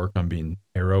really work on being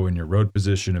aero in your road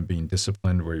position and being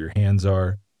disciplined where your hands are.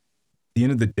 At the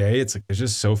end of the day, it's like there's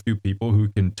just so few people who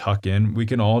can tuck in. We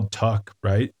can all tuck,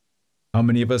 right? How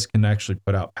many of us can actually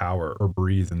put out power or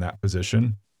breathe in that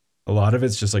position? A lot of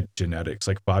it's just like genetics,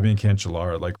 like Fabian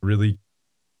Cancellara, like really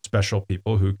special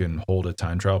people who can hold a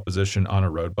time trial position on a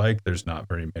road bike. There's not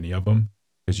very many of them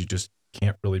because you just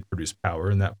can't really produce power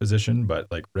in that position. But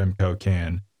like Remco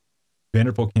can, Van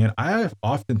der Poel can. I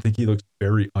often think he looks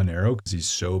very unaero because he's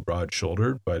so broad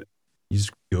shouldered, but he's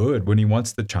good. When he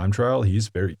wants the time trial, he's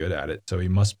very good at it. So he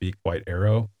must be quite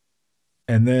aero.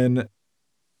 And then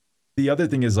the other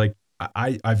thing is like,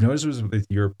 I've noticed with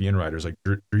European riders like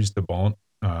Dries de Bont,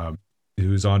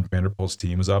 who's on Van der Poel's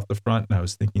team, was off the front. And I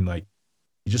was thinking like,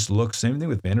 he just looks, same thing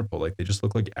with Van der Poel. Like they just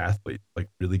look like athletes, like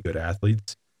really good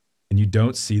athletes. And you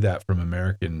don't see that from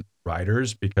American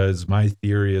riders because my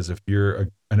theory is if you're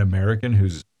an American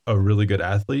who's a really good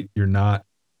athlete, you're not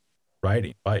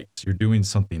riding bikes. You're doing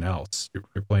something else.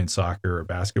 You're playing soccer or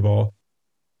basketball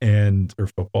or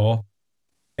football.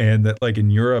 And that like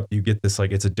in Europe, you get this,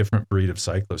 like, it's a different breed of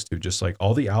cyclist who just like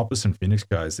all the Alpes and Phoenix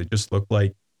guys, they just look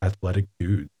like athletic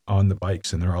dudes on the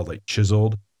bikes and they're all like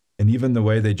chiseled. And even the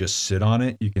way they just sit on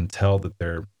it, you can tell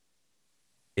that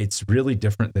it's really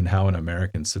different than how an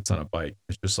American sits on a bike.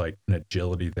 It's just like an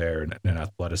agility there and an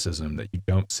athleticism that you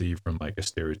don't see from like a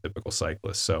stereotypical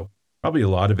cyclist. So probably a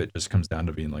lot of it just comes down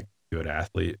to being like a good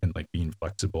athlete and like being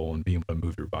flexible and being able to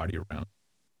move your body around.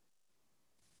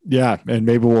 Yeah, and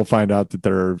maybe we'll find out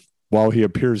that while he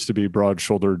appears to be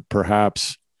broad-shouldered,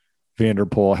 perhaps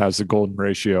Vanderpool has the golden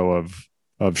ratio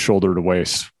of shoulder to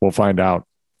waist. We'll find out.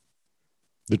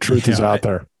 The truth is Yeah, out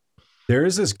there. there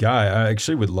is this guy. I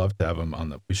actually would love to have him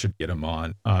on. We should get him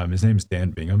on. His name's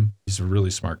Dan Bingham. He's a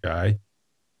really smart guy.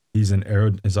 He's an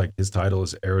aero. Is like his title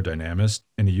is aerodynamist,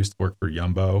 and he used to work for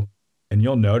Yumbo. And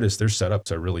you'll notice their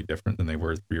setups are really different than they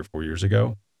were 3 or 4 years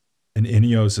ago. And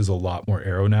Ineos is a lot more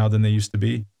aero now than they used to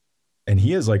be. And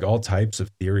he has like all types of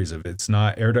theories of it. It's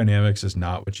not aerodynamics is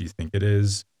not what you think it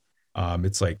is.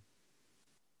 It's like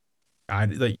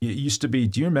it used to be.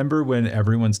 Do you remember when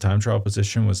everyone's time trial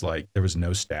position was like there was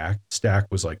no stack? Stack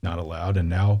was like not allowed, and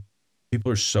now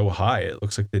people are so high it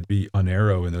looks like they'd be on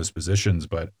arrow in those positions.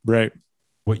 But Right.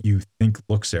 what you think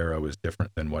looks arrow is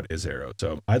different than what is arrow.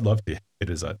 So I'd love to get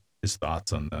his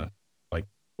thoughts on the like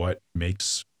what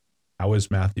makes how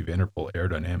is Matthew Van Der Poel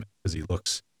aerodynamic because he's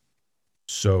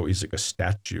like a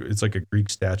statue. It's like a Greek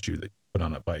statue that you put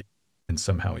on a bike, and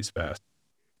somehow he's fast.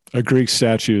 A Greek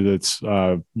statue that's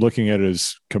looking at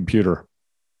his computer.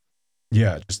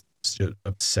 Yeah, just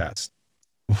obsessed.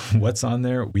 What's on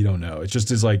there? We don't know. It's just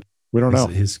his like We don't know.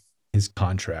 his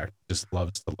contract. Just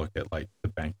loves to look at like the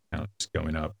bank account just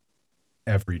going up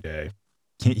every day.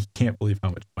 He can't believe how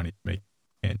much money he's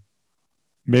making.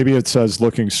 Maybe it says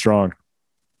looking strong.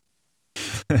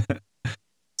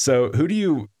 So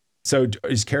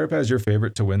is Carapaz your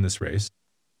favorite to win this race?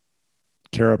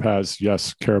 Carapaz,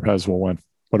 yes, Carapaz will win.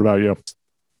 What about you?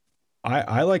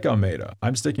 I like Almeida.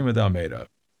 I'm sticking with Almeida.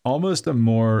 Almost a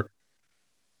more.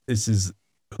 This is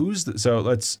who's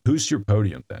your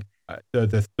podium then?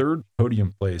 The third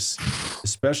podium place,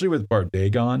 especially with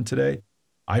Bardet gone today,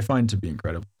 I find to be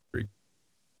incredible.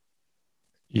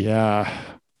 Yeah.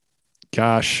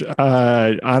 Gosh,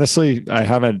 honestly, I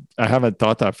haven't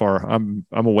thought that far. I'm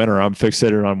a winner. I'm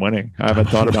fixated on winning. I haven't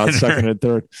thought about second and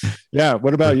third. Yeah.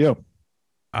 What about you?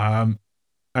 I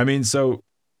mean, so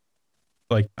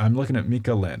like I'm looking at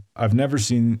Mika Lind. I have not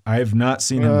seen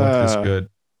him look this good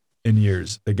in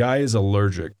years. The guy is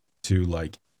allergic to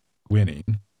like winning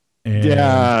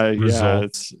and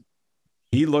results.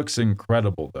 He looks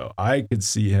incredible though. I could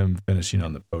see him finishing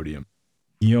on the podium.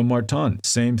 Guillaume Martin,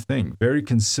 same thing. Very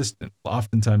consistent.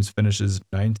 Oftentimes finishes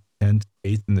 9th, 10th,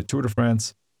 8th in the Tour de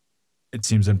France. It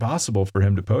seems impossible for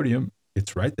him to podium.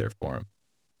 It's right there for him.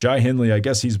 Jai Hindley, I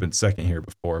guess he's been second here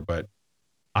before, but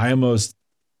I almost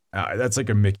that's like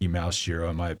a Mickey Mouse Giro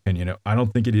in my opinion. I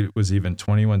don't think it was even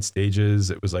 21 stages.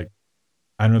 It was like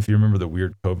I don't know if you remember the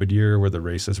weird COVID year where the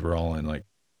races were all in like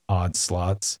odd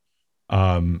slots.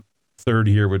 Third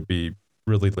here would be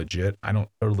really legit. I don't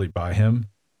totally buy him.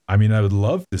 I mean, I would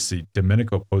love to see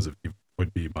Domenico Pozzovivo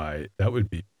would be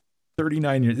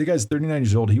 39 years. The guy's 39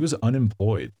 years old. He was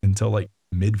unemployed until like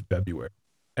mid-February.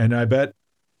 And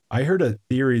I heard a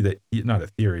theory not a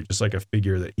theory, just like a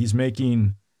figure that he's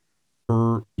making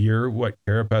per year what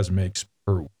Carapaz makes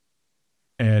per week.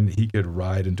 And he could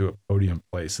ride into a podium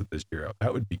place at this Giro.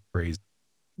 That would be crazy.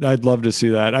 I'd love to see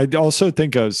that. I also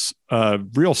think as a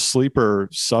real sleeper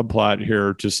subplot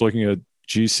here, just looking at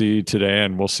GC today,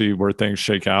 and we'll see where things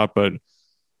shake out. But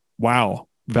wow,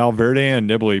 Valverde and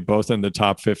Nibali both in the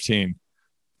top 15.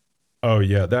 Oh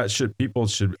yeah, some people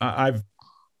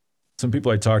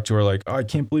I talk to are like, oh, I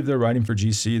can't believe they're riding for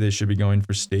GC. They should be going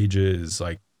for stages.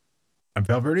 Like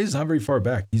Valverde is not very far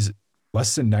back. He's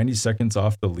less than 90 seconds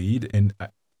off the lead. And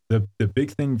the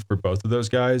big thing for both of those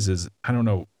guys is I don't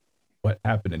know what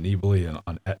happened to Nibali and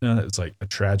on Etna. It's like a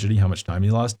tragedy how much time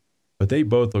he lost. But they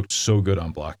both looked so good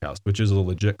on Blockhouse, which is a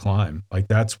legit climb. Like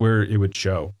that's where it would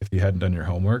show if you hadn't done your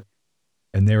homework.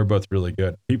 And they were both really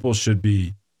good. People should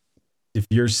be, if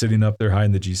you're sitting up there high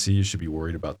in the GC, you should be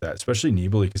worried about that, especially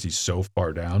Nibali because he's so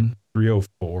far down.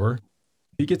 304. If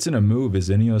he gets in a move, is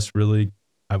Ineos really,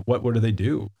 what do they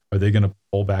do? Are they going to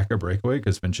pull back a breakaway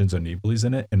because Vincenzo Nibali's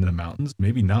in it in the mountains?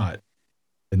 Maybe not.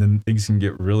 And then things can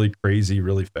get really crazy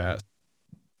really fast.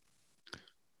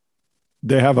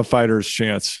 They have a fighter's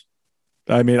chance.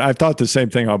 I mean, I thought the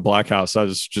same thing on Blockhouse. I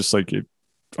was just like,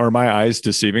 are my eyes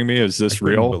deceiving me? Is this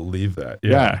real? I believe that.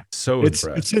 Yeah. So it's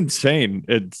insane.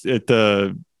 It's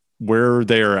where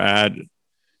they are at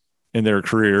in their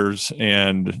careers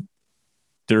and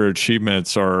their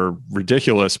achievements are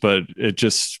ridiculous, but it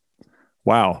just,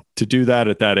 wow, to do that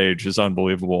at that age is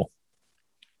unbelievable.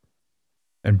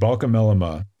 And Balka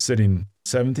Mellema sitting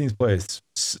 17th place,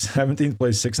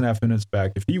 6.5 minutes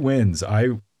back. If he wins,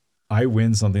 I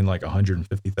win something like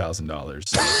 $150,000.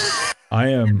 So I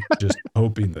am just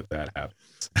hoping that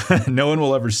happens. No one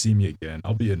will ever see me again.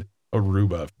 I'll be in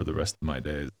Aruba for the rest of my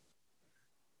days,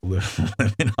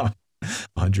 living off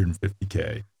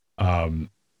 150K.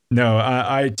 No,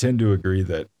 I tend to agree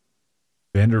that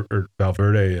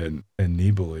Valverde and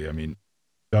Nibali. I mean,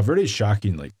 Valverde's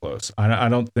shockingly close. I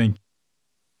don't think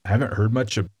I haven't heard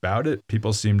much about it.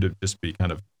 People seem to just be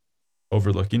kind of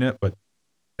overlooking it, but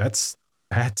that's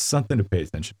something to pay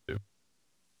attention to.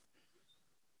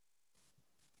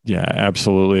 Yeah,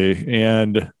 absolutely.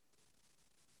 And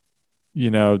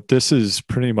this is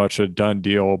pretty much a done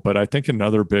deal, but I think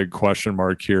another big question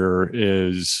mark here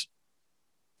is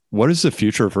what is the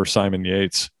future for Simon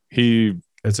Yates?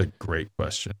 It's a great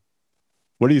question.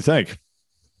 What do you think?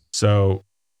 So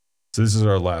this is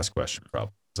our last question,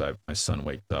 probably. My son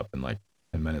wakes up in like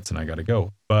 10 minutes and I got to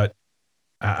go. But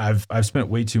I've spent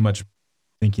way too much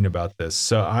thinking about this.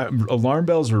 So alarm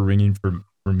bells were ringing for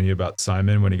me about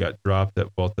Simon when he got dropped at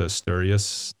Volta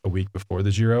Asturias a week before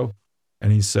the Giro.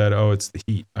 And he said, "Oh, it's the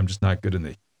heat. I'm just not good in the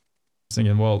heat." I was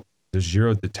thinking, well, there's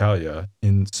Giro d'Italia,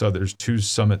 so there's 2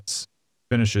 summits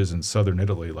finishes in southern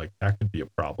Italy. Like, that could be a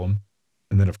problem.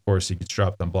 And then, of course, he gets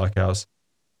dropped on Blockhouse.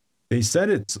 They said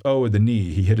it's, the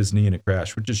knee. He hit his knee in a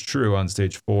crash, which is true on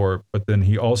stage 4. But then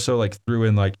he also like threw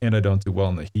in like, and I don't do well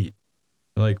in the heat.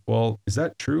 I'm like, well, is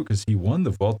that true? Because he won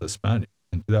the Vuelta a España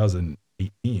in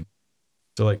 2018.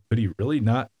 So like, could he really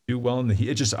not do well in the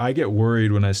heat? I get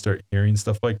worried when I start hearing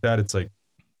stuff like that. It's like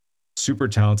super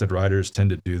talented riders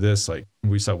tend to do this. Like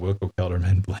we saw Wilco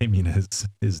Kelderman blaming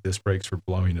his disc brakes for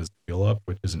blowing his wheel up,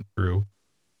 which isn't true.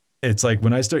 It's like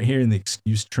when I start hearing the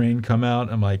excuse train come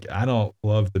out, I'm like, I don't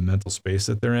love the mental space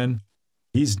that they're in.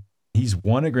 He's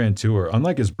won a Grand Tour,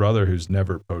 unlike his brother, who's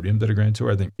never podiumed at a Grand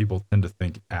Tour. I think people tend to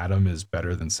think Adam is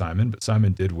better than Simon, but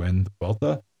Simon did win the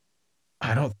Vuelta.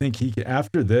 I don't think he can,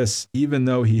 after this, even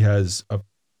though he has a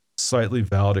slightly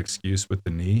valid excuse with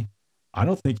the knee, I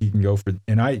don't think he can go for,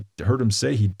 and I heard him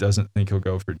say he doesn't think he'll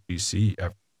go for GC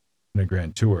in a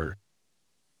Grand Tour.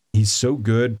 He's so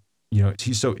good.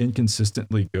 He's so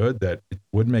inconsistently good that it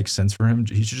would make sense for him.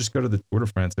 He should just go to the Tour de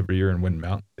France every year and win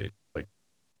mountain stage. Like,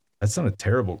 that's not a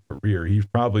terrible career. He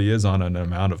probably is on an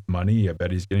amount of money. I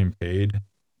bet he's getting paid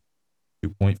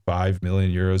 2.5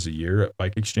 million euros a year at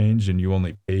Bike Exchange, and you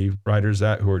only pay riders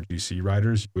that who are GC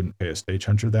riders. You wouldn't pay a stage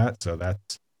hunter that. So that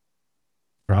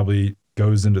probably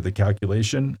goes into the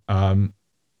calculation. I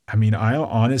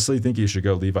honestly think he should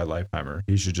go Levi Leipheimer.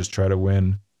 He should just try to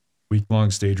win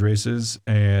week-long stage races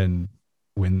and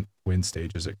win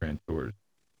stages at Grand Tours.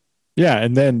 Yeah,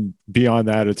 and then beyond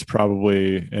that, it's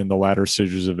probably in the latter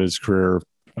stages of his career,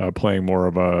 playing more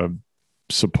of a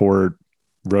support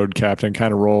road captain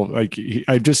kind of role. Like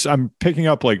I'm picking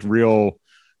up like real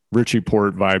Richie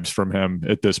Porte vibes from him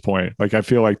at this point. Like I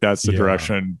feel like that's the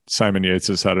direction Simon Yates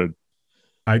is headed.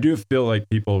 I do feel like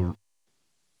people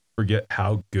forget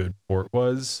how good Porte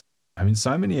was. I mean,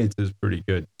 Simon Yates is pretty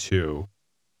good too.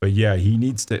 But yeah, he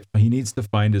needs to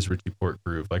find his Richie Porte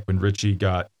groove. Like when Richie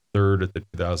got 3rd at the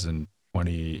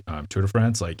 2020 Tour de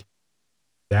France, like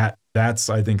that's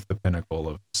I think the pinnacle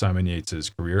of Simon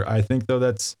Yates's career. I think though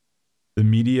that's the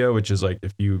media, which is like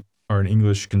if you are an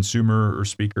English consumer or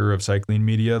speaker of cycling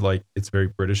media, like it's very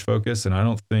British focused, and I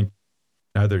don't think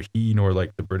neither he nor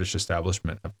like the British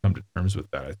establishment have come to terms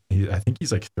with that. I think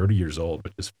he's like 30 years old,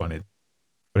 which is funny.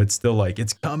 But it's still like,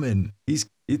 it's coming. He's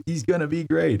going to be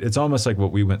great. It's almost like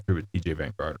what we went through with TJ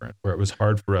Van Garderen, where it was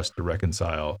hard for us to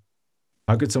reconcile.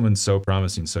 How could someone so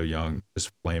promising, so young, just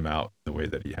flame out the way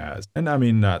that he has? And I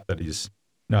mean, not that he's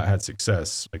not had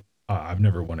success. Like, I've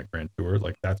never won a Grand Tour.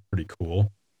 Like, that's pretty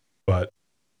cool. But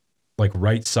like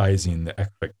right sizing the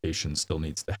expectation still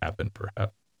needs to happen,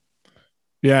 perhaps.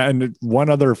 Yeah. And one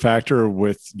other factor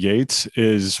with Yates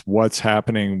is what's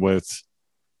happening with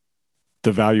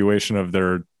the valuation of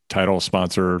their title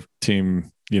sponsor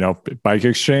team, Bike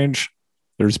Exchange.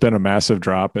 There's been a massive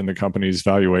drop in the company's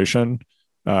valuation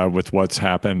with what's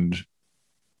happened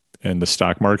in the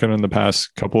stock market in the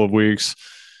past couple of weeks.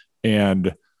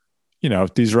 And,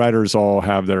 these riders all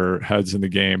have their heads in the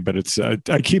game, but it's,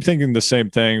 I keep thinking the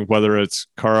same thing, whether it's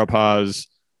Carapaz,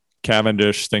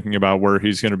 Cavendish thinking about where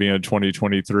he's going to be in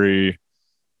 2023,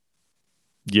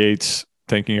 Yates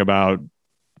thinking about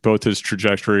both his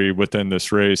trajectory within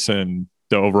this race and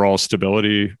the overall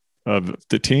stability of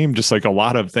the team. Just like a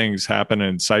lot of things happen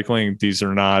in cycling. These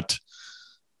are not,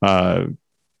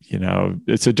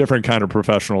 it's a different kind of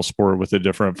professional sport with a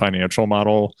different financial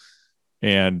model.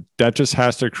 And that just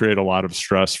has to create a lot of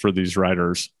stress for these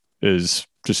riders, is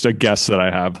just a guess that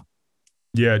I have.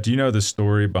 Yeah. Do you know the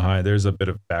story behind, there's a bit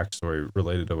of backstory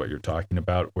related to what you're talking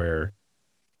about, where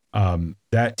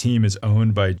that team is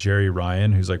owned by Jerry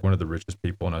Ryan, who's like one of the richest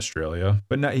people in Australia.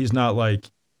 But he's not like,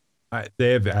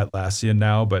 they have Atlassian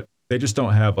now, but they just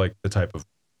don't have like they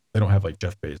don't have like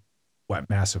Jeff Bezos,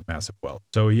 massive wealth.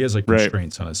 So he has like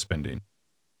constraints on his spending.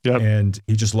 Yep. and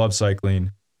he just loves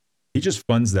cycling. He just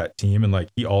funds that team, and like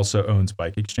he also owns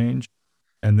Bike Exchange,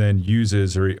 and then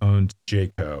uses or he owns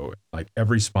Jayco. Like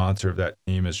every sponsor of that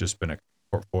team has just been a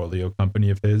portfolio company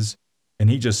of his, and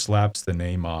he just slaps the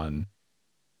name on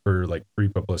for like free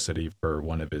publicity for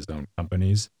one of his own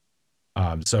companies.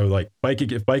 So like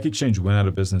if Bike Exchange went out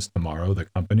of business tomorrow,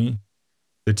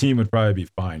 the team would probably be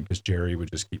fine because Jerry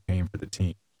would just keep paying for the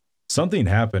team. Something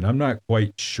happened. I'm not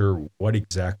quite sure what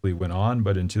exactly went on,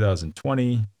 but in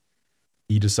 2020,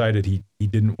 he decided he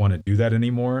didn't want to do that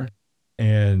anymore.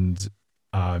 And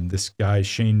this guy,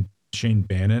 Shane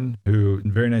Bannon, who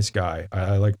very nice guy.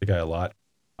 I like the guy a lot.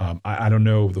 I don't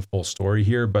know the full story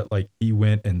here, but like he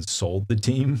went and sold the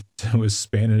team to a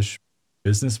Spanish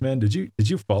businessman. Did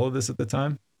you follow this at the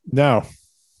time? No.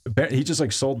 He just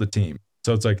like sold the team.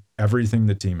 So it's like everything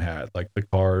the team had, like the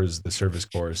cars, the service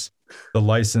course, the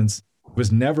license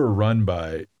was never run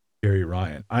by Jerry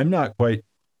Ryan. I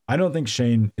don't think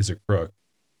Shane is a crook.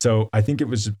 So I think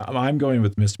I'm going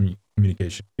with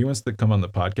miscommunication. If he wants to come on the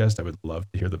podcast, I would love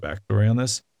to hear the backstory on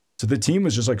this. So the team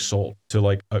was just like sold to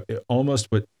like almost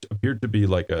what appeared to be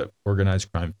like a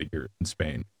organized crime figure in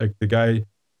Spain. Like the guy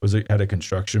had a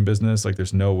construction business. Like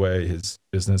there's no way his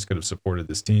business could have supported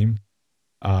this team.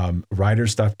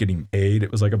 Riders stopped getting paid.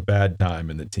 It was like a bad time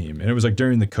in the team. And it was like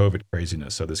during the COVID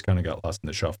craziness. So this kind of got lost in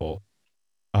the shuffle.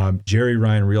 Jerry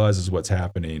Ryan realizes what's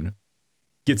happening,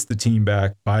 gets the team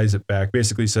back, buys it back,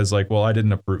 basically says like, well, I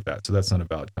didn't approve that. So that's not a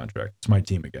valid contract. It's my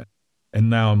team again.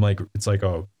 And now it's like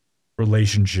a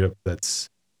relationship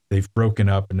they've broken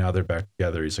up and now they're back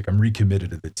together. He's like, I'm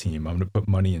recommitted to the team. I'm going to put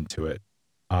money into it.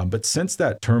 But since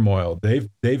that turmoil, they've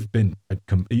been,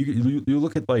 you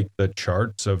look at like the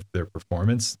charts of their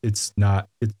performance, it's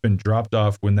been dropped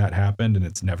off when that happened and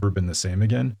it's never been the same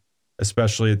again.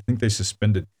 Especially, I think they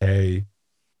suspended pay.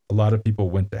 A lot of people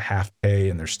went to half pay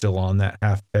and they're still on that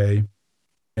half pay.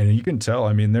 And you can tell,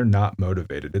 I mean, they're not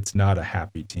motivated. It's not a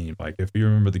happy team. Like if you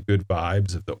remember the good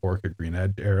vibes of the Orca Green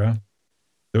Edge era,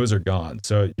 those are gone.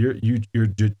 So you're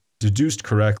deduced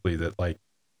correctly that like,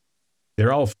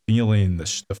 they're all feeling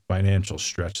the financial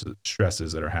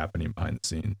stresses that are happening behind the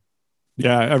scenes.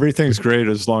 Yeah, everything's great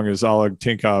as long as Oleg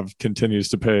Tinkov continues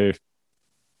to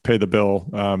pay the bill,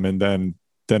 and then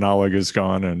Oleg is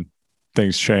gone and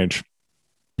things change.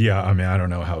 Yeah, I mean, I don't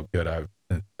know how good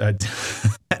that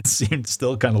seemed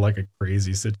still kind of like a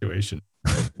crazy situation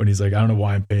when he's like, I don't know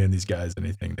why I'm paying these guys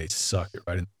anything. They suck at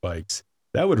riding the bikes.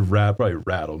 That would probably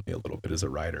rattle me a little bit as a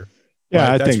rider.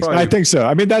 Yeah, I think so.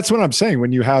 I mean, that's what I'm saying.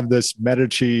 When you have this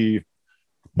Medici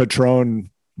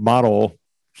Patron model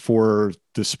for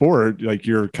the sport, like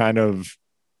your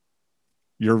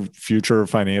future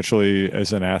financially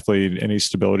as an athlete, any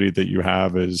stability that you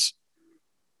have is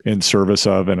in service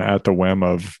of and at the whim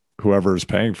of whoever is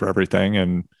paying for everything.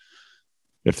 And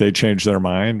if they change their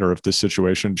mind or if the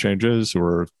situation changes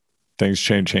or things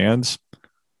change hands,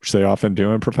 which they often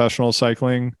do in professional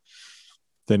cycling,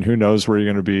 then who knows where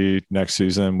you're going to be next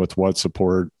season with what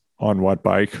support on what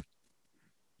bike.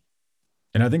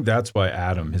 And I think that's why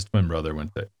Adam, his twin brother,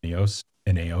 went to Ineos,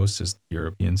 as the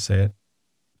Europeans say it,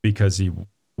 because he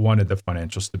wanted the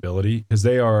financial stability. Because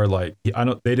they are like,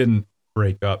 they didn't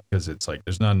break up because it's like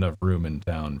there's not enough room in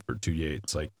town for two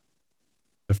Yates. Like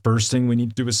the first thing we need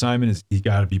to do with Simon is he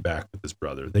got to be back with his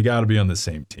brother. They got to be on the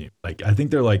same team. Like I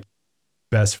think they're like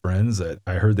best friends. That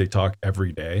I heard they talk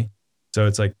every day. So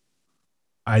it's like,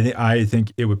 I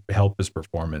think it would help his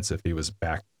performance if he was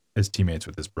back as teammates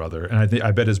with his brother. And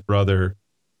I bet his brother,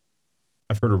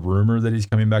 I've heard a rumor that he's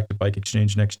coming back to Bike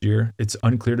Exchange next year. It's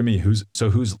unclear to me if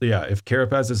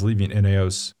Carapaz is leaving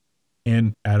Ineos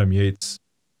and Adam Yates,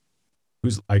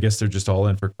 I guess they're just all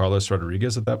in for Carlos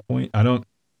Rodriguez at that point.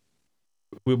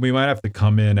 We might have to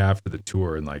come in after the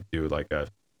tour and like do like a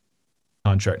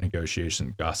contract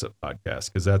negotiation gossip podcast,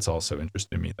 because that's also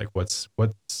interesting to me. Like what's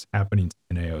happening to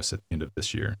Ineos at the end of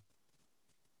this year.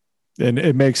 And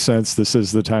it makes sense. This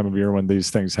is the time of year when these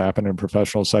things happen in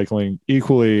professional cycling.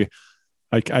 Equally,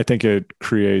 I think it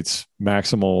creates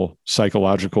maximal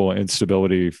psychological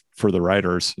instability for the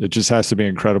riders. It just has to be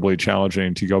incredibly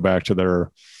challenging to go back to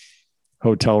their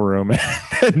hotel room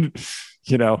and,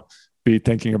 be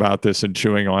thinking about this and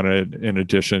chewing on it in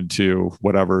addition to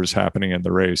whatever is happening in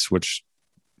the race, which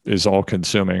is all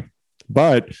consuming.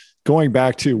 But going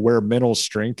back to where mental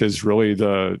strength is really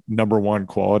the number one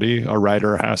quality a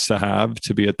rider has to have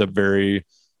to be at the very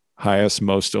highest,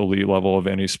 most elite level of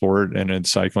any sport, and in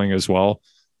cycling as well.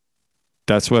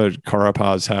 That's what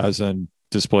Carapaz has and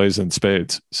displays in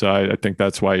spades. So I think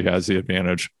that's why he has the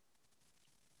advantage.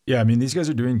 Yeah, I mean, these guys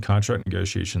are doing contract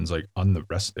negotiations like on the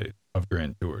rest day of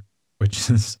Grand Tour,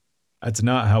 which is, that's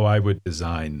not how I would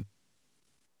design,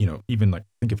 even like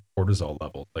think of cortisol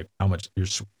levels, like how much you're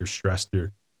stressed.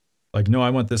 You're like, no, I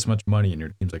want this much money. And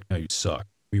your team's like, no, you suck.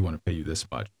 We want to pay you this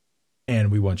much.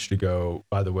 And we want you to go,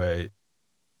 by the way,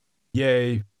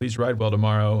 yay, please ride well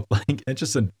tomorrow. Like, it's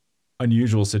just an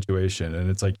unusual situation. And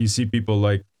it's like, you see people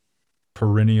like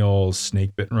perennial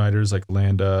snake bitten riders like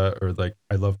Landa, or like,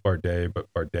 I love Bardet, but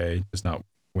Bardet does not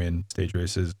win stage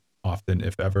races often,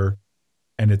 if ever.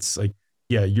 And it's like,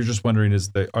 yeah, you're just wondering,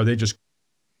 are they just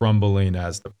crumbling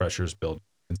as the pressures build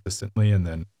consistently? And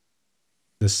then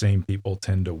the same people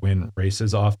tend to win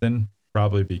races often,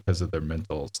 probably because of their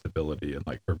mental stability and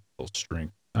like their mental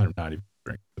strength. Not even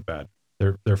strength, the bad.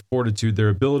 Their fortitude, their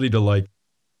ability to like,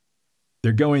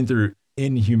 they're going through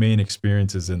inhumane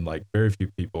experiences, and like very few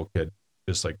people could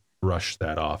just like brush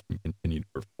that off and continue to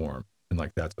perform. And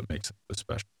like, that's what makes it so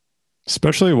special.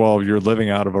 Especially while you're living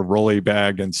out of a rolly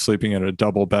bag and sleeping in a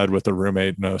double bed with a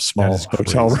roommate in a small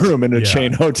hotel room in a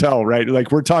chain hotel, right?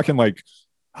 Like, we're talking like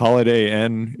Holiday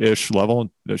Inn-ish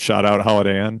level. Shout out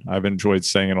Holiday Inn. I've enjoyed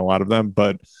staying in a lot of them,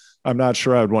 but I'm not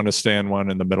sure I would want to stay in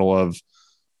one in the middle of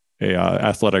a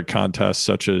athletic contest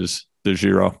such as the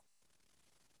Giro.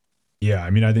 Yeah, I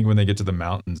mean, I think when they get to the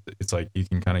mountains, it's like you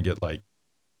can kind of get like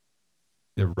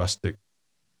the rustic.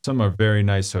 Some are very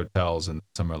nice hotels and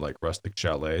some are like rustic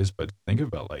chalets, but think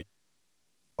about like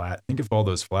think of all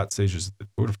those flat stages at the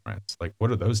Tour de France. Like, what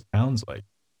are those towns like?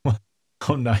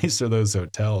 How nice are those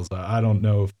hotels? I don't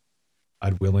know if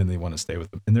I'd willingly want to stay with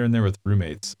them. And they're in there with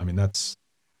roommates. I mean, that's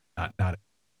not it.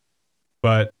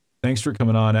 But thanks for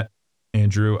coming on,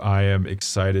 Andrew. I am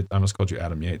excited. I almost called you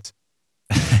Adam Yates.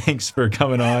 Thanks for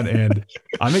coming on. And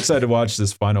I'm excited to watch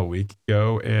this final week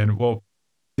go. And well,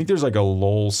 I think there's like a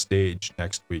lull stage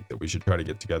next week that we should try to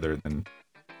get together and then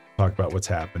talk about what's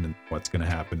happened and what's going to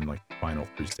happen in like the final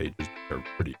 3 stages. They're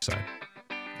pretty exciting.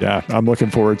 Yeah, I'm looking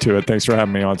forward to it. Thanks for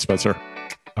having me on, Spencer.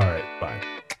 All right. Bye.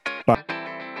 Bye.